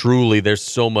 But truly, there's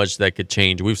so much that could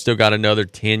change. We've still got another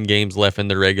 10 games left in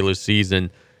the regular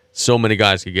season. So many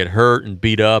guys could get hurt and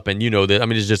beat up. And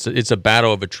it's a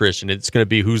battle of attrition. It's going to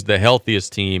be who's the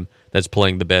healthiest team that's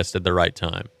playing the best at the right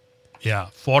time. Yeah,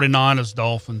 49ers,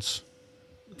 Dolphins.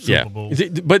 Super Bowl.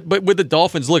 But with the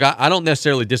Dolphins, look, I don't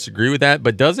necessarily disagree with that,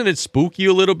 but doesn't it spook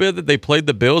you a little bit that they played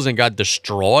the Bills and got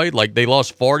destroyed? Like they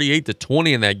lost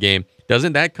 48-20 in that game.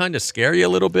 Doesn't that kind of scare you a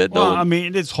little bit, though? Well,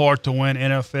 it's hard to win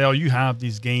NFL. You have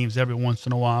these games every once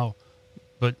in a while,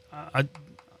 but I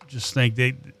just think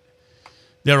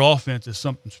their offense is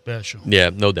something special.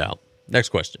 Yeah, no doubt. Next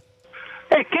question.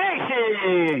 Hey,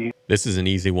 Casey! This is an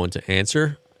easy one to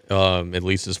answer, at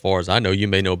least as far as I know. You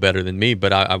may know better than me,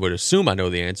 but I would assume I know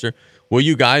the answer. Will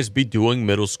you guys be doing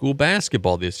middle school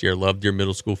basketball this year? Loved your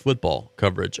middle school football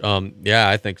coverage. Yeah,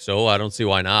 I think so. I don't see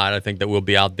why not. I think that we'll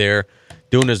be out there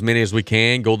doing as many as we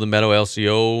can, Golden Meadow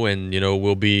LCO, and,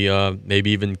 we'll be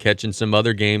maybe even catching some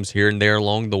other games here and there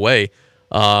along the way.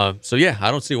 So, yeah,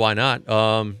 I don't see why not.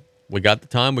 We got the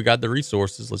time. We got the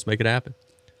resources. Let's make it happen.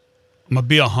 I'm going to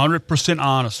be 100%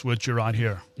 honest with you right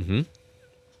here. Mm-hmm. I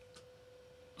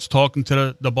was talking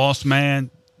to the boss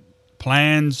man.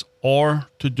 Plans are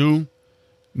to do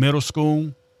middle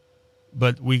school,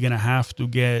 but we're going to have to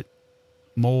get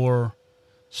more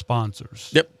sponsors.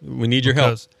 Yep, we need your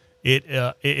help.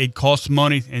 It costs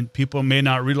money, and people may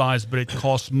not realize, but it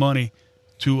costs money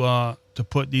to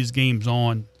put these games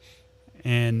on.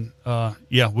 And, we're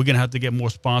going to have to get more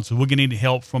sponsors. We're going to need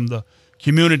help from the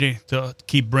community to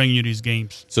keep bringing you these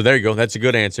games. So there you go. That's a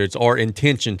good answer. It's our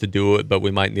intention to do it, but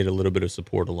we might need a little bit of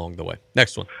support along the way.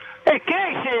 Next one. Hey,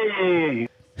 Casey!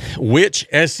 Which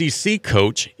SEC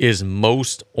coach is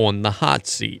most on the hot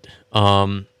seat?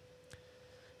 There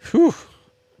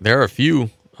are a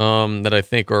few that I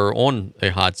think are on a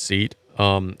hot seat.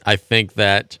 I think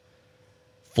that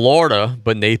Florida,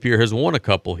 but Napier has won a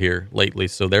couple here lately,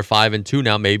 so they're 5-2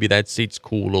 now. Maybe that seat's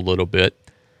cooled a little bit.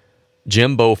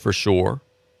 Jimbo for sure.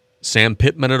 Sam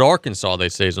Pittman at Arkansas, they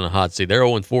say, is on a hot seat. They're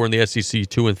 0-4 in the SEC,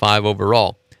 2-5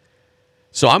 overall.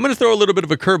 So I'm going to throw a little bit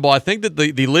of a curveball. I think that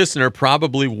the listener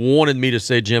probably wanted me to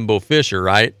say Jimbo Fisher,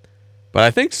 right? But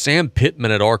I think Sam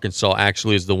Pittman at Arkansas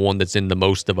actually is the one that's in the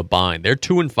most of a bind. They're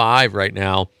 2-5 right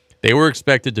now. They were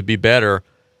expected to be better.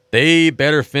 they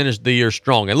better finish the year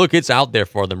strong. And look, it's out there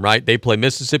for them, right? They play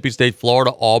Mississippi State,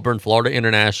 Florida, Auburn, Florida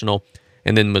International,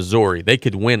 and then Missouri. They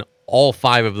could win all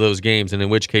 5 of those games, and in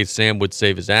which case Sam would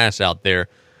save his ass out there.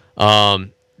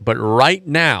 But right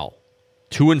now,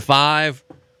 2-5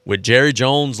 with Jerry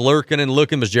Jones lurking and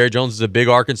looking, because Jerry Jones is a big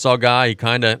Arkansas guy. He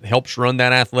kind of helps run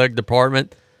that athletic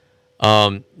department.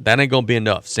 That ain't going to be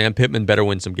enough. Sam Pittman better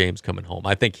win some games coming home.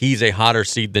 I think he's a hotter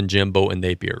seat than Jimbo and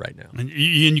Napier right now. And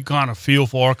you kind of feel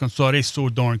for Arkansas. They so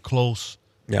darn close.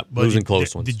 Yeah, losing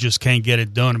close ones. They just can't get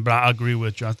it done. But I agree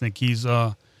with you. I think he's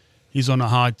on a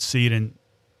hot seat, and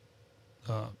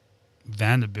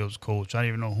Vanderbilt's coach. I don't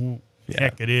even know who the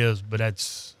heck it is, but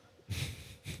that's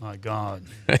my God.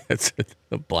 That's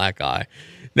a black eye.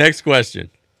 Next question.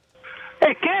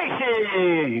 Hey,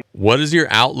 Casey! What is your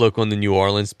outlook on the New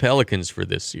Orleans Pelicans for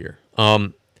this year?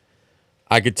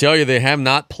 I could tell you they have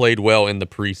not played well in the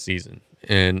preseason,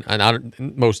 and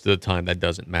most of the time that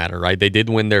doesn't matter, right? They did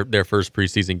win their first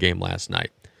preseason game last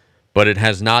night, but it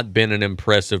has not been an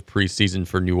impressive preseason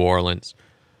for New Orleans.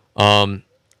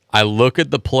 I look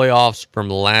at the playoffs from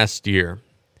last year,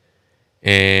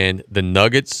 and the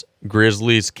Nuggets,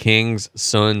 Grizzlies, Kings,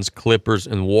 Suns, Clippers,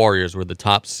 and Warriors were the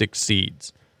top 6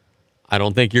 seeds. I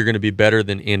don't think you're going to be better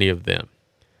than any of them.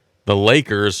 The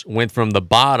Lakers went from the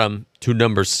bottom to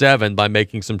number 7 by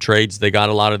making some trades. They got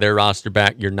a lot of their roster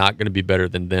back. You're not going to be better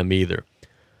than them either.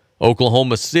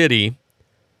 Oklahoma City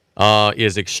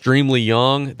is extremely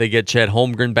young. They get Chet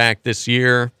Holmgren back this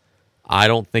year. I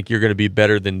don't think you're going to be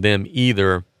better than them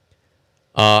either.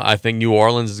 I think New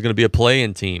Orleans is going to be a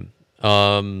play-in team.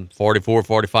 44,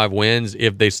 45 wins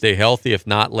if they stay healthy. If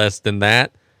not, less than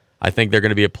that. I think they're going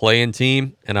to be a play-in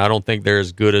team, and I don't think they're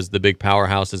as good as the big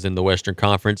powerhouses in the Western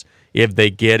Conference. If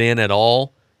they get in at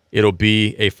all, it'll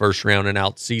be a first-round and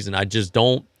out season. I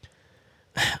don't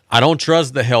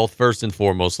trust the health first and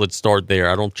foremost. Let's start there.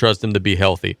 I don't trust them to be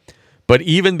healthy. But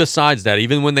even besides that,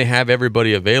 even when they have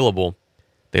everybody available,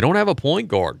 they don't have a point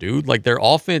guard, dude. Like, their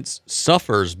offense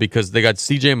suffers because they got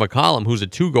C.J. McCollum, who's a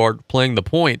 2-guard, playing the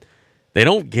point. They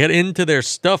don't get into their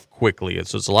stuff quickly.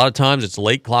 It's a lot of times it's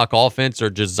late clock offense or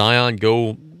just Zion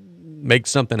go make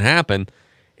something happen,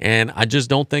 and I just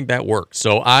don't think that works.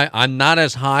 So I'm not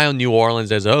as high on New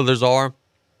Orleans as others are,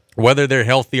 whether they're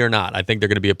healthy or not. I think they're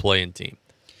going to be a play-in team.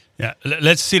 Yeah,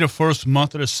 let's see the first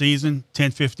month of the season,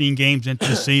 10, 15 games into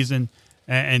the season,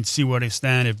 and see where they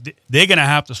stand. If they're going to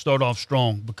have to start off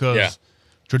strong because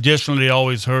traditionally they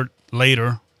always hurt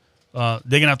later. They're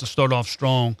going to have to start off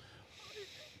strong.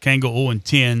 Can't go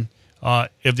 0-10.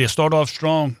 If they start off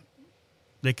strong,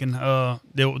 they can.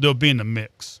 They'll be in the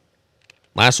mix.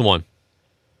 Last one.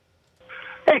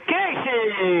 Hey,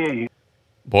 Casey!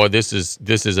 Boy, this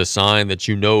is a sign that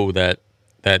you know that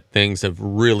things have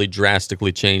really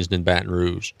drastically changed in Baton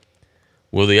Rouge.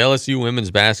 Will the LSU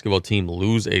women's basketball team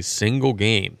lose a single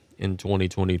game in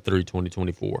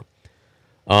 2023-2024?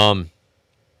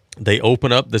 They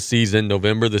open up the season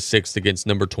November the 6th against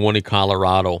number 20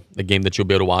 Colorado, the game that you'll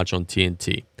be able to watch on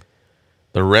TNT.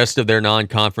 The rest of their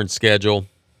non-conference schedule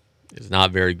is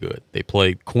not very good. They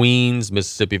play Queens,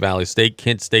 Mississippi Valley State,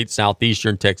 Kent State,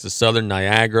 Southeastern, Texas Southern,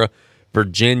 Niagara,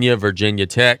 Virginia, Virginia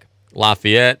Tech,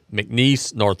 Lafayette,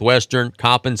 McNeese, Northwestern,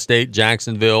 Coppin State,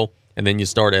 Jacksonville, and then you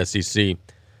start SEC.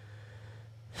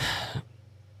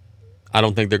 I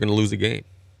don't think they're going to lose a game.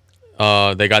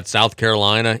 They got South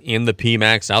Carolina in the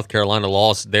PMAC. South Carolina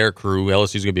lost their crew.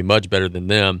 LSU's going to be much better than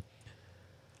them.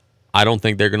 I don't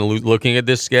think they're going to lose. Looking at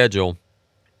this schedule,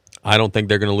 I don't think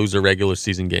they're going to lose a regular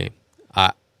season game.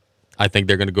 I think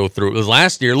they're going to go through. It was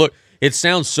last year. Look, it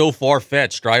sounds so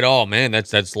far-fetched, right? Oh, man,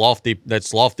 that's lofty.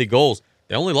 That's lofty goals.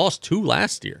 They only lost 2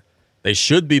 last year. They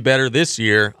should be better this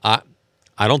year. I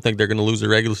don't think they're going to lose a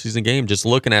regular season game. Just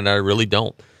looking at it, I really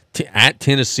don't. At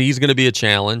Tennessee is going to be a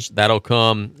challenge. That'll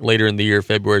come later in the year,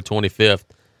 February 25th.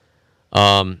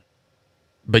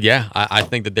 But, yeah, I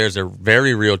think that there's a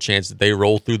very real chance that they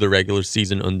roll through the regular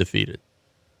season undefeated.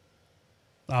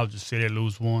 I'll just say they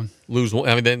lose one. Lose one.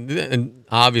 I mean, and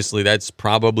obviously that's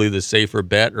probably the safer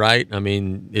bet, right? I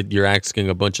mean, you're asking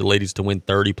a bunch of ladies to win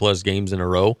 30-plus games in a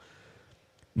row.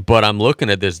 But I'm looking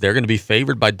at this. They're going to be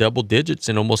favored by double digits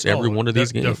in almost every one of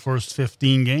these games. Their first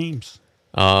 15 games.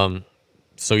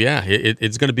 So, yeah,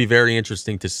 it's going to be very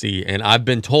interesting to see. And I've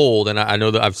been told, and I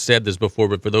know that I've said this before,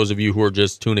 but for those of you who are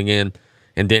just tuning in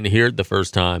and didn't hear it the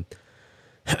first time,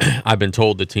 I've been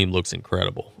told the team looks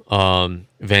incredible.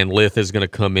 Van Lith is going to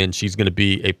come in. She's going to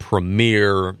be a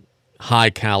premier,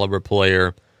 high-caliber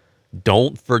player.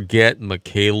 Don't forget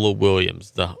Michaela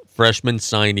Williams, the freshman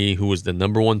signee who was the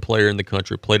number 1 player in the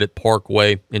country, played at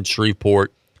Parkway in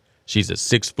Shreveport. She's a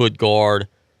 6-foot guard.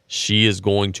 She is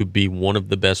going to be one of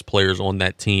the best players on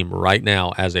that team right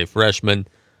now as a freshman.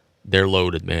 They're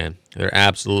loaded, man. They're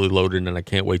absolutely loaded, and I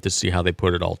can't wait to see how they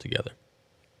put it all together.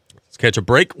 Let's catch a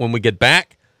break. When we get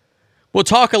back, we'll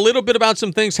talk a little bit about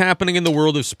some things happening in the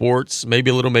world of sports,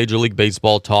 maybe a little Major League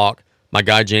Baseball talk. My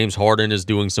guy James Harden is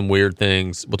doing some weird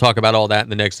things. We'll talk about all that in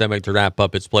the next segment to wrap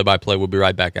up. It's Play-by-Play. We'll be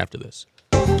right back after this.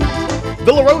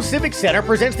 The LaRose Civic Center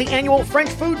presents the annual French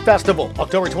Food Festival,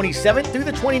 October 27th through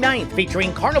the 29th,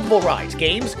 featuring carnival rides,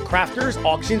 games, crafters,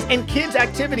 auctions, and kids'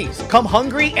 activities. Come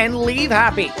hungry and leave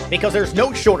happy, because there's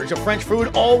no shortage of French food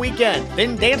all weekend.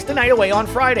 Then dance the night away on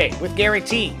Friday with Gary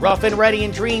T, Rough and Ready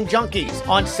and Dream Junkies.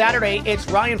 On Saturday, it's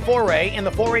Ryan Foray and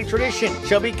the Foray Tradition,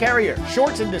 Chubby Carrier,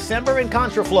 Shorts in December and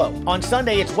Contraflow. On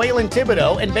Sunday, it's Waylon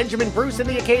Thibodeau and Benjamin Bruce and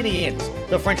the Acadians.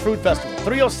 The French Food Festival,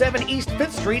 307 East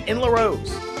 5th Street in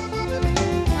LaRose.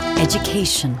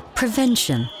 Education,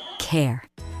 prevention, care.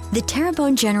 The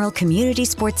Terrebonne General Community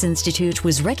Sports Institute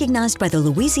was recognized by the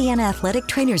Louisiana Athletic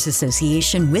Trainers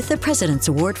Association with the President's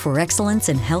Award for Excellence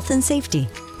in Health and Safety.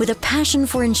 With a passion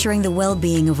for ensuring the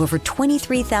well-being of over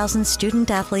 23,000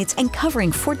 student athletes and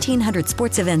covering 1,400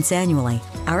 sports events annually,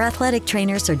 our athletic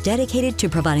trainers are dedicated to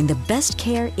providing the best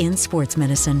care in sports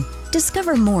medicine.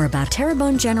 Discover more about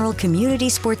Terrebonne General Community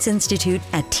Sports Institute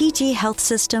at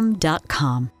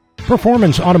tghealthsystem.com.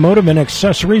 Performance Automotive and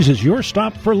Accessories is your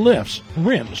stop for lifts,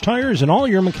 rims, tires, and all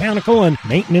your mechanical and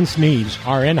maintenance needs.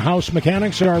 Our in-house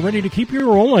mechanics are ready to keep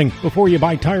you rolling. Before you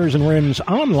buy tires and rims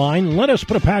online, let us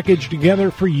put a package together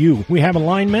for you. We have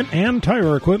alignment and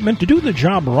tire equipment to do the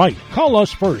job right. Call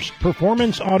us first.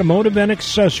 Performance Automotive and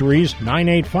Accessories,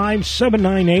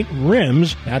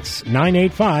 985-798-RIMS. That's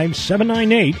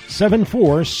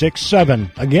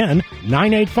 985-798-7467. Again,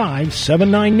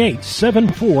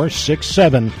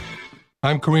 985-798-7467.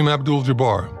 I'm Kareem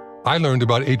Abdul-Jabbar. I learned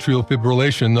about atrial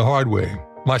fibrillation the hard way.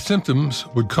 My symptoms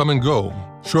would come and go.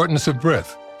 Shortness of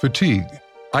breath, fatigue.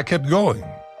 I kept going.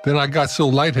 Then I got so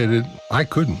lightheaded, I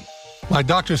couldn't. My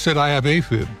doctor said I have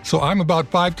AFib, so I'm about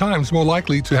 5 times more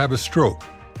likely to have a stroke.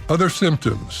 Other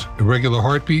symptoms, irregular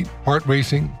heartbeat, heart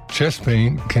racing, chest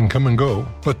pain can come and go,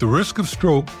 but the risk of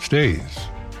stroke stays.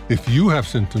 If you have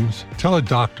symptoms, tell a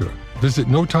doctor. Visit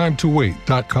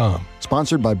notimetowait.com.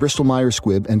 Sponsored by Bristol-Myers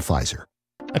Squibb and Pfizer.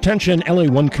 Attention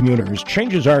LA1 commuters,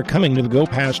 changes are coming to the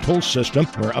GoPass toll system.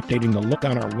 We're updating the look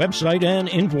on our website and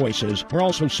invoices. We're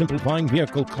also simplifying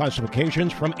vehicle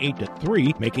classifications from 8 to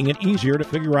 3, making it easier to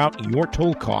figure out your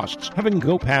toll costs. Having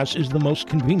GoPass is the most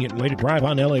convenient way to drive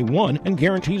on LA1 and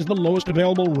guarantees the lowest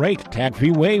available rate. Tag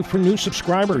fee waived for new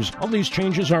subscribers. All these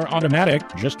changes are automatic.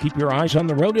 Just keep your eyes on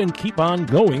the road and keep on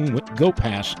going with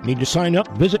GoPass. Need to sign up?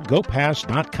 Visit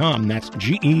GoPass.com. That's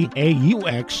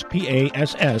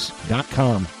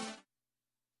GeauxPass.com.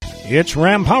 It's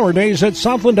Ram Power Days at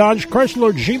Southland Dodge,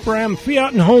 Chrysler, Jeep, Ram,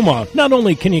 Fiat, and Homa. Not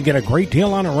only can you get a great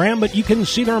deal on a Ram, but you can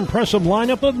see their impressive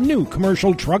lineup of new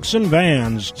commercial trucks and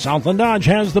vans. Southland Dodge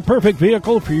has the perfect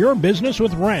vehicle for your business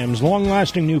with Ram's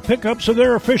long-lasting new pickups or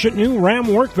their efficient new Ram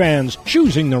work vans.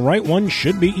 Choosing the right one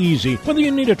should be easy. Whether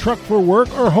you need a truck for work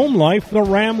or home life, the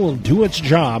Ram will do its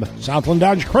job. Southland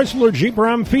Dodge, Chrysler, Jeep,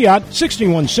 Ram, Fiat,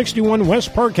 6161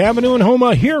 West Park Avenue in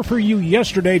Homa, here for you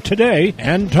yesterday, today,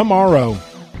 and tomorrow.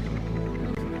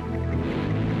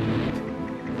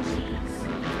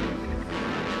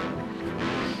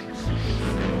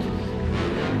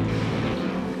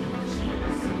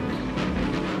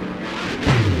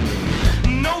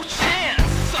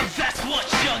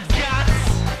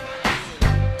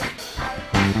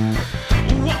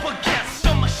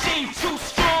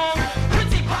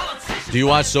 Do you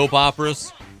watch soap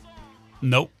operas?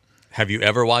 Nope. Have you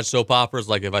ever watched soap operas?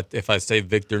 Like if I say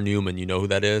Victor Newman, you know who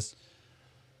that is?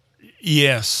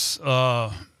 Yes.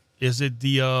 Is it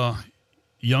the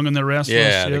Young and the Restless?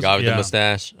 Yeah, the guy with the Yeah.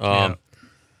 mustache.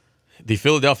 The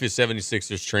Philadelphia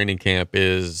 76ers training camp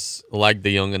is like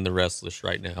the Young and the Restless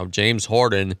right now. James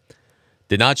Harden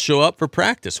did not show up for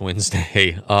practice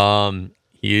Wednesday.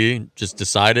 He just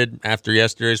decided after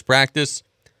yesterday's practice,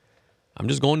 I'm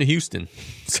just going to Houston.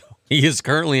 So he is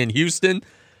currently in Houston.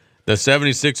 The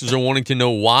 76ers are wanting to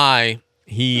know why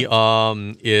he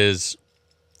is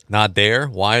not there.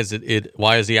 Why is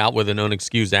he out with an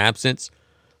unexcused absence?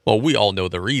 Well, we all know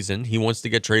the reason. He wants to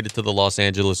get traded to the Los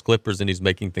Angeles Clippers, and he's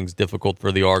making things difficult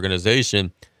for the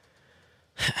organization.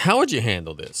 How would you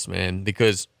handle this, man?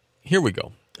 Because here we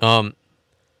go.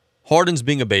 Harden's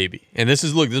being a baby. And this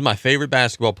is my favorite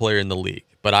basketball player in the league.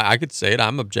 But I could say it.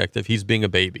 I'm objective. He's being a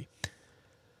baby.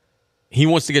 He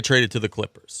wants to get traded to the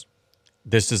Clippers.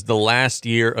 This is the last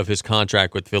year of his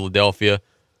contract with Philadelphia.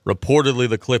 Reportedly,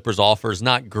 the Clippers' offer is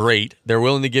not great. They're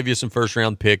willing to give you some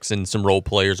first-round picks and some role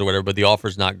players or whatever, but the offer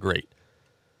is not great.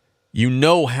 you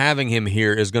know having him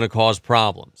here is going to cause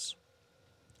problems.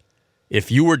 If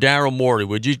you were Daryl Morey,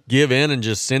 would you give in and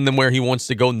just send him where he wants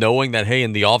to go, knowing that, hey,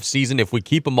 in the offseason, if we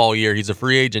keep him all year, he's a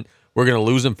free agent, we're going to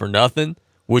lose him for nothing?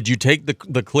 Would you take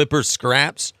the Clippers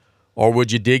scraps, or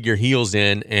would you dig your heels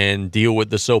in and deal with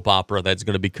the soap opera that's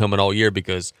going to be coming all year,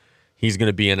 because he's going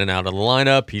to be in and out of the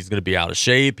lineup, he's going to be out of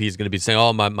shape, he's going to be saying,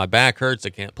 oh, my back hurts, I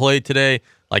can't play today.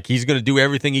 Like, he's going to do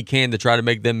everything he can to try to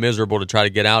make them miserable to try to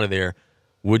get out of there.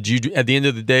 Would you, at the end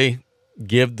of the day,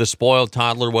 give the spoiled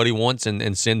toddler what he wants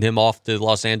and send him off to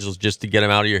Los Angeles just to get him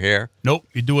out of your hair? Nope.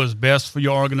 You do what's best for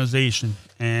your organization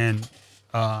and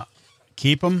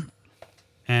keep him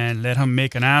and let him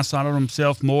make an ass out of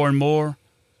himself more and more.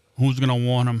 Who's going to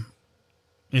want him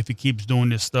if he keeps doing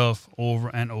this stuff over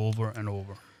and over and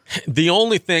over? The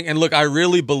only thing, and look, I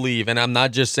really believe, and I'm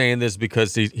not just saying this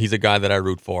because he's a guy that I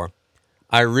root for,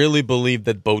 I really believe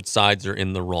that both sides are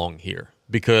in the wrong here,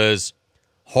 because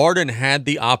Harden had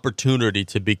the opportunity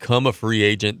to become a free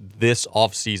agent this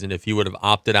offseason. If he would have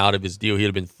opted out of his deal, he'd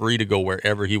have been free to go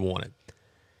wherever he wanted.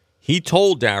 He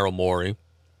told Daryl Morey,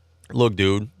 look,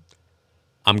 dude,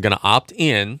 I'm going to opt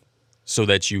in so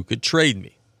that you could trade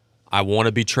me. I want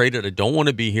to be traded. I don't want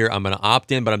to be here. I'm going to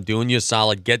opt in, but I'm doing you a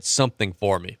solid. Get something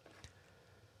for me.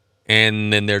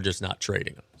 And then they're just not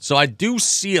trading him. So I do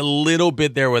see a little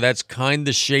bit there where that's kind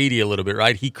of shady a little bit,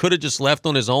 right? He could have just left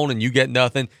on his own and you get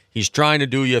nothing. He's trying to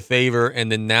do you a favor,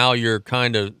 and then now you're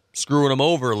kind of screwing him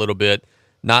over a little bit,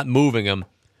 not moving him.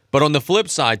 But on the flip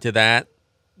side to that,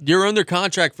 you're under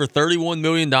contract for $31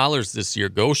 million this year.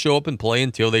 Go show up and play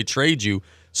until they trade you.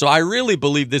 So I really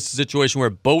believe this is a situation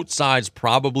where both sides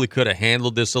probably could have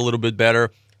handled this a little bit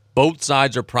better. Both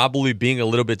sides are probably being a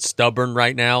little bit stubborn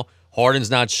right now.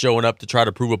 Harden's not showing up to try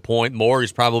to prove a point.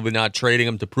 Morey's probably not trading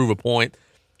him to prove a point.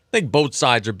 I think both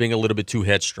sides are being a little bit too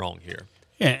headstrong here.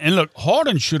 Yeah, and look,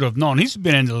 Harden should have known. He's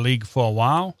been in the league for a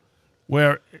while,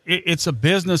 where it's a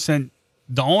business, and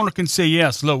the owner can say,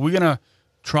 yes, look, we're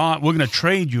gonna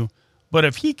trade you. But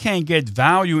if he can't get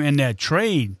value in that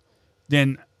trade,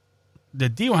 then the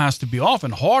deal has to be off.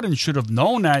 And Harden should have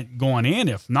known that going in.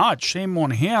 If not, shame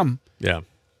on him. Yeah.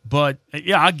 But,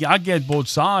 yeah, I get both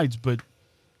sides, but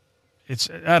it's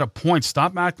at a point,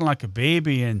 stop acting like a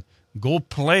baby and go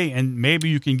play, and maybe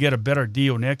you can get a better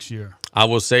deal next year. I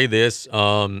will say this,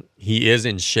 he is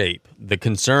in shape. The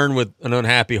concern with an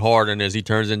unhappy Harden is he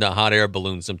turns into a hot air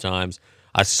balloon sometimes.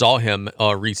 I saw him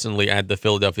recently at the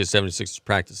Philadelphia 76ers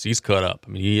practice. He's cut up.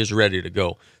 I mean, he is ready to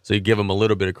go. So you give him a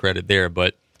little bit of credit there,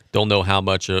 but don't know how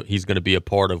much he's going to be a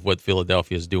part of what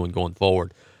Philadelphia is doing going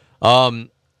forward.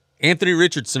 Anthony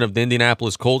Richardson of the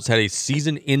Indianapolis Colts had a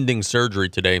season-ending surgery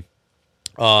today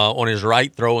on his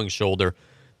right throwing shoulder.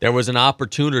 There was an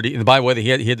opportunity, and by the way, he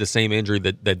had the same injury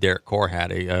that Derek Carr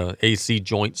had, a AC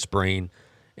joint sprain.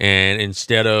 And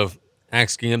instead of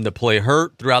asking him to play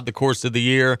hurt throughout the course of the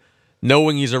year,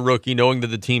 knowing he's a rookie, knowing that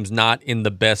the team's not in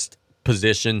the best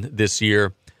position this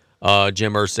year,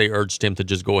 Jim Irsay urged him to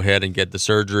just go ahead and get the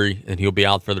surgery, and he'll be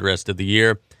out for the rest of the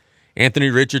year.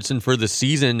 Anthony Richardson for the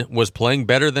season was playing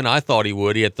better than I thought he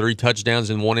would. He had 3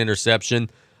 touchdowns and 1 interception.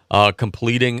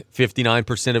 Completing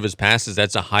 59% of his passes.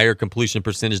 That's a higher completion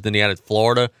percentage than he had at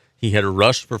Florida. He had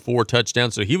rushed for 4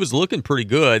 touchdowns, so he was looking pretty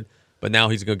good, but now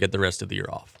he's going to get the rest of the year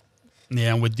off.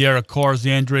 Yeah, and with Derek Carr's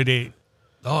injury,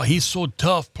 he's so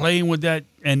tough playing with that,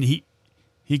 and he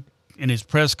in his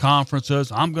press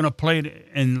conferences, I'm going to play,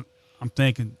 and I'm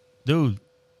thinking, dude,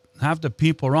 half the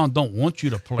people around don't want you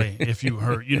to play if you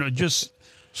hurt. Just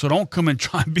so don't come and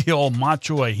try and be all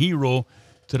macho, a hero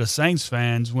to the Saints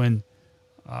fans when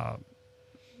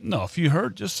no, if you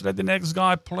hurt, just let the next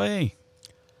guy play.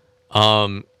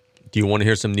 Do you want to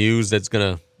hear some news that's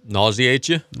going to nauseate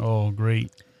you? Oh,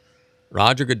 great.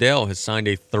 Roger Goodell has signed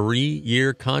a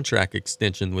 3-year contract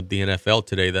extension with the NFL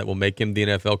today that will make him the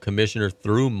NFL commissioner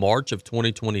through March of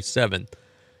 2027.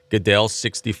 Goodell,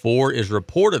 64, is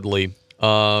reportedly,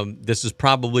 this is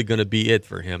probably going to be it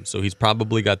for him. So he's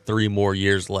probably got 3 more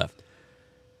years left.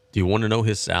 Do you want to know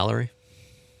his salary?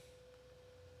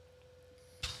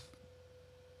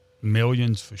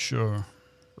 Millions for sure.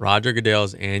 Roger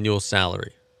Goodell's annual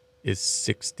salary is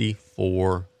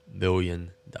 $64 million.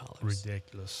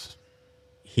 Ridiculous.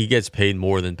 He gets paid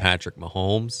more than Patrick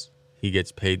Mahomes. He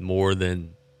gets paid more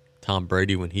than Tom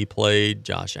Brady when he played,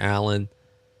 Josh Allen.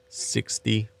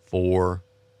 $64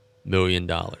 million.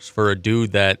 For a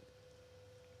dude that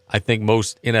I think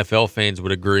most NFL fans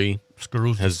would agree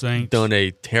has done a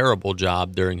terrible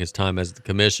job during his time as the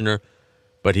commissioner.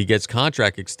 But he gets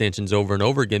contract extensions over and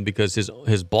over again because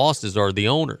his bosses are the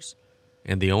owners.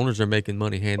 And the owners are making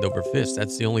money hand over fist.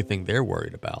 That's the only thing they're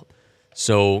worried about.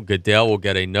 So Goodell will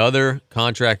get another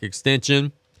contract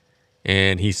extension.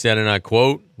 And he said, and I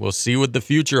quote, "We'll see what the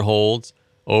future holds.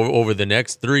 Over the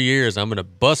next 3 years, I'm going to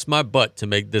bust my butt to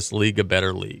make this league a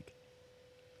better league."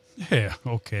 Yeah,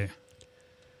 okay.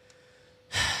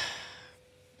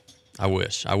 I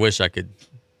wish I could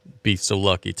be so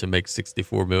lucky to make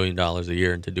 $64 million a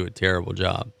year and to do a terrible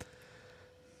job.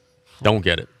 Don't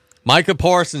get it. Micah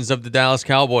Parsons of the Dallas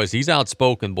Cowboys, he's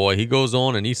outspoken, boy. He goes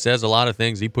on and he says a lot of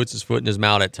things. He puts his foot in his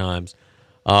mouth at times.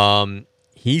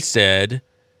 He said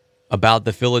about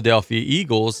the Philadelphia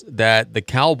Eagles that the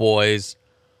Cowboys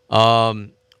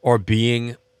are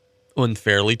being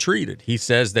unfairly treated. He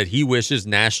says that he wishes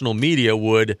national media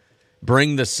would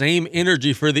bring the same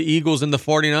energy for the Eagles and the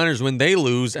 49ers when they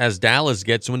lose as Dallas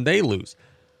gets when they lose.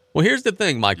 Well, here's the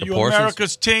thing, Micah Parsons. You're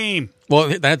America's team.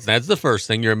 Well, that's the first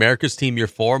thing. You're America's team. You're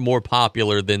far more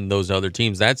popular than those other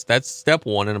teams. That's step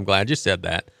one, and I'm glad you said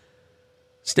that.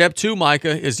 Step two,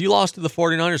 Micah, is you lost to the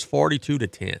 49ers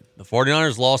 42-10. The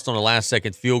 49ers lost on a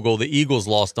last-second field goal. The Eagles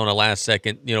lost on a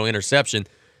last-second, interception.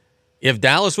 If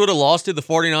Dallas would have lost to the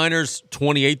 49ers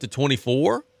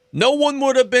 28-24, no one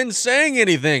would have been saying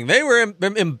anything. They were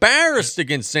embarrassed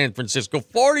against San Francisco,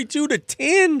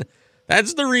 42-10.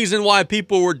 That's the reason why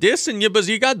people were dissing you, because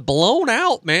you got blown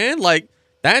out, man. Like,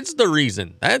 that's the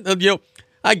reason.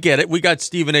 I get it. We got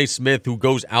Stephen A. Smith, who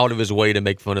goes out of his way to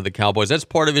make fun of the Cowboys. That's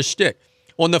part of his shtick.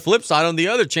 On the flip side, on the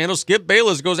other channel, Skip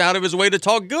Bayless goes out of his way to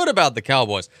talk good about the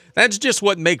Cowboys. That's just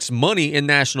what makes money in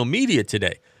national media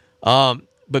today.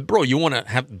 But, bro, you want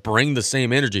to bring the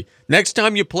same energy. Next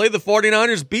time you play the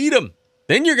 49ers, beat them.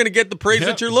 Then you're going to get the praise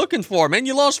that you're looking for. Man,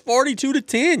 you lost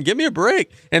 42-10. Give me a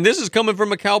break. And this is coming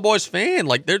from a Cowboys fan.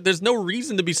 Like, there's no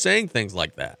reason to be saying things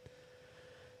like that.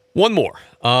 One more.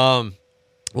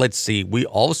 Let's see. We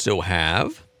also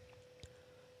have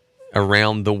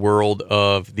around the world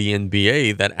of the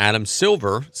NBA that Adam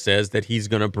Silver says that he's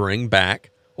going to bring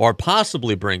back, or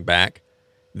possibly bring back,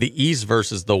 the East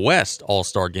versus the West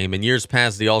All-Star game. In years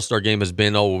past, the All-Star game has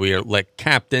been, we are like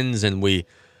captains and we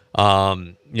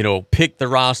pick the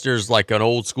rosters like an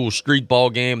old school street ball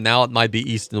game. Now it might be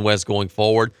East and West going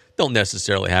forward. Don't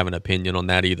necessarily have an opinion on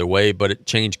that either way, but a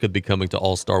change could be coming to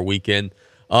All-Star weekend.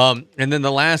 And then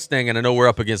the last thing, and I know we're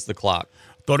up against the clock.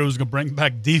 Thought it was going to bring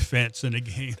back defense in the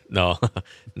game. No.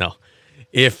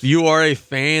 If you are a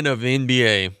fan of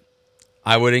NBA,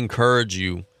 I would encourage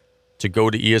you to go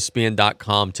to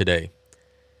ESPN.com today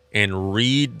and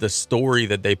read the story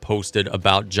that they posted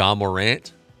about Ja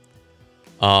Morant.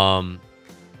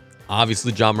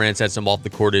 Obviously, Ja Morant's had some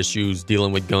off-the-court issues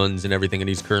dealing with guns and everything, and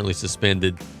he's currently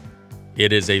suspended.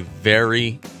 It is a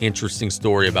very interesting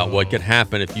story about what could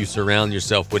happen if you surround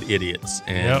yourself with idiots.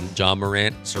 And Ja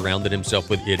Morant surrounded himself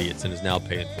with idiots and is now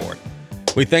paying for it.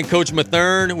 We thank Coach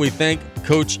Matherne. We thank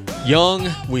Coach Young.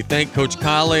 We thank Coach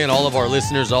Callais and all of our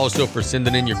listeners also for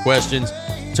sending in your questions.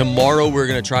 Tomorrow, we're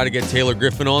going to try to get Taylor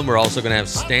Griffin on. We're also going to have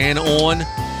Stan on.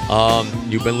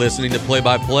 You've been listening to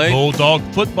Play-by-Play. Bulldog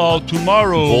football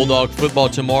tomorrow.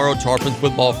 Tarpon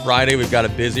football Friday. We've got a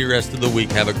busy rest of the week.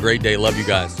 Have a great day. Love you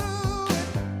guys.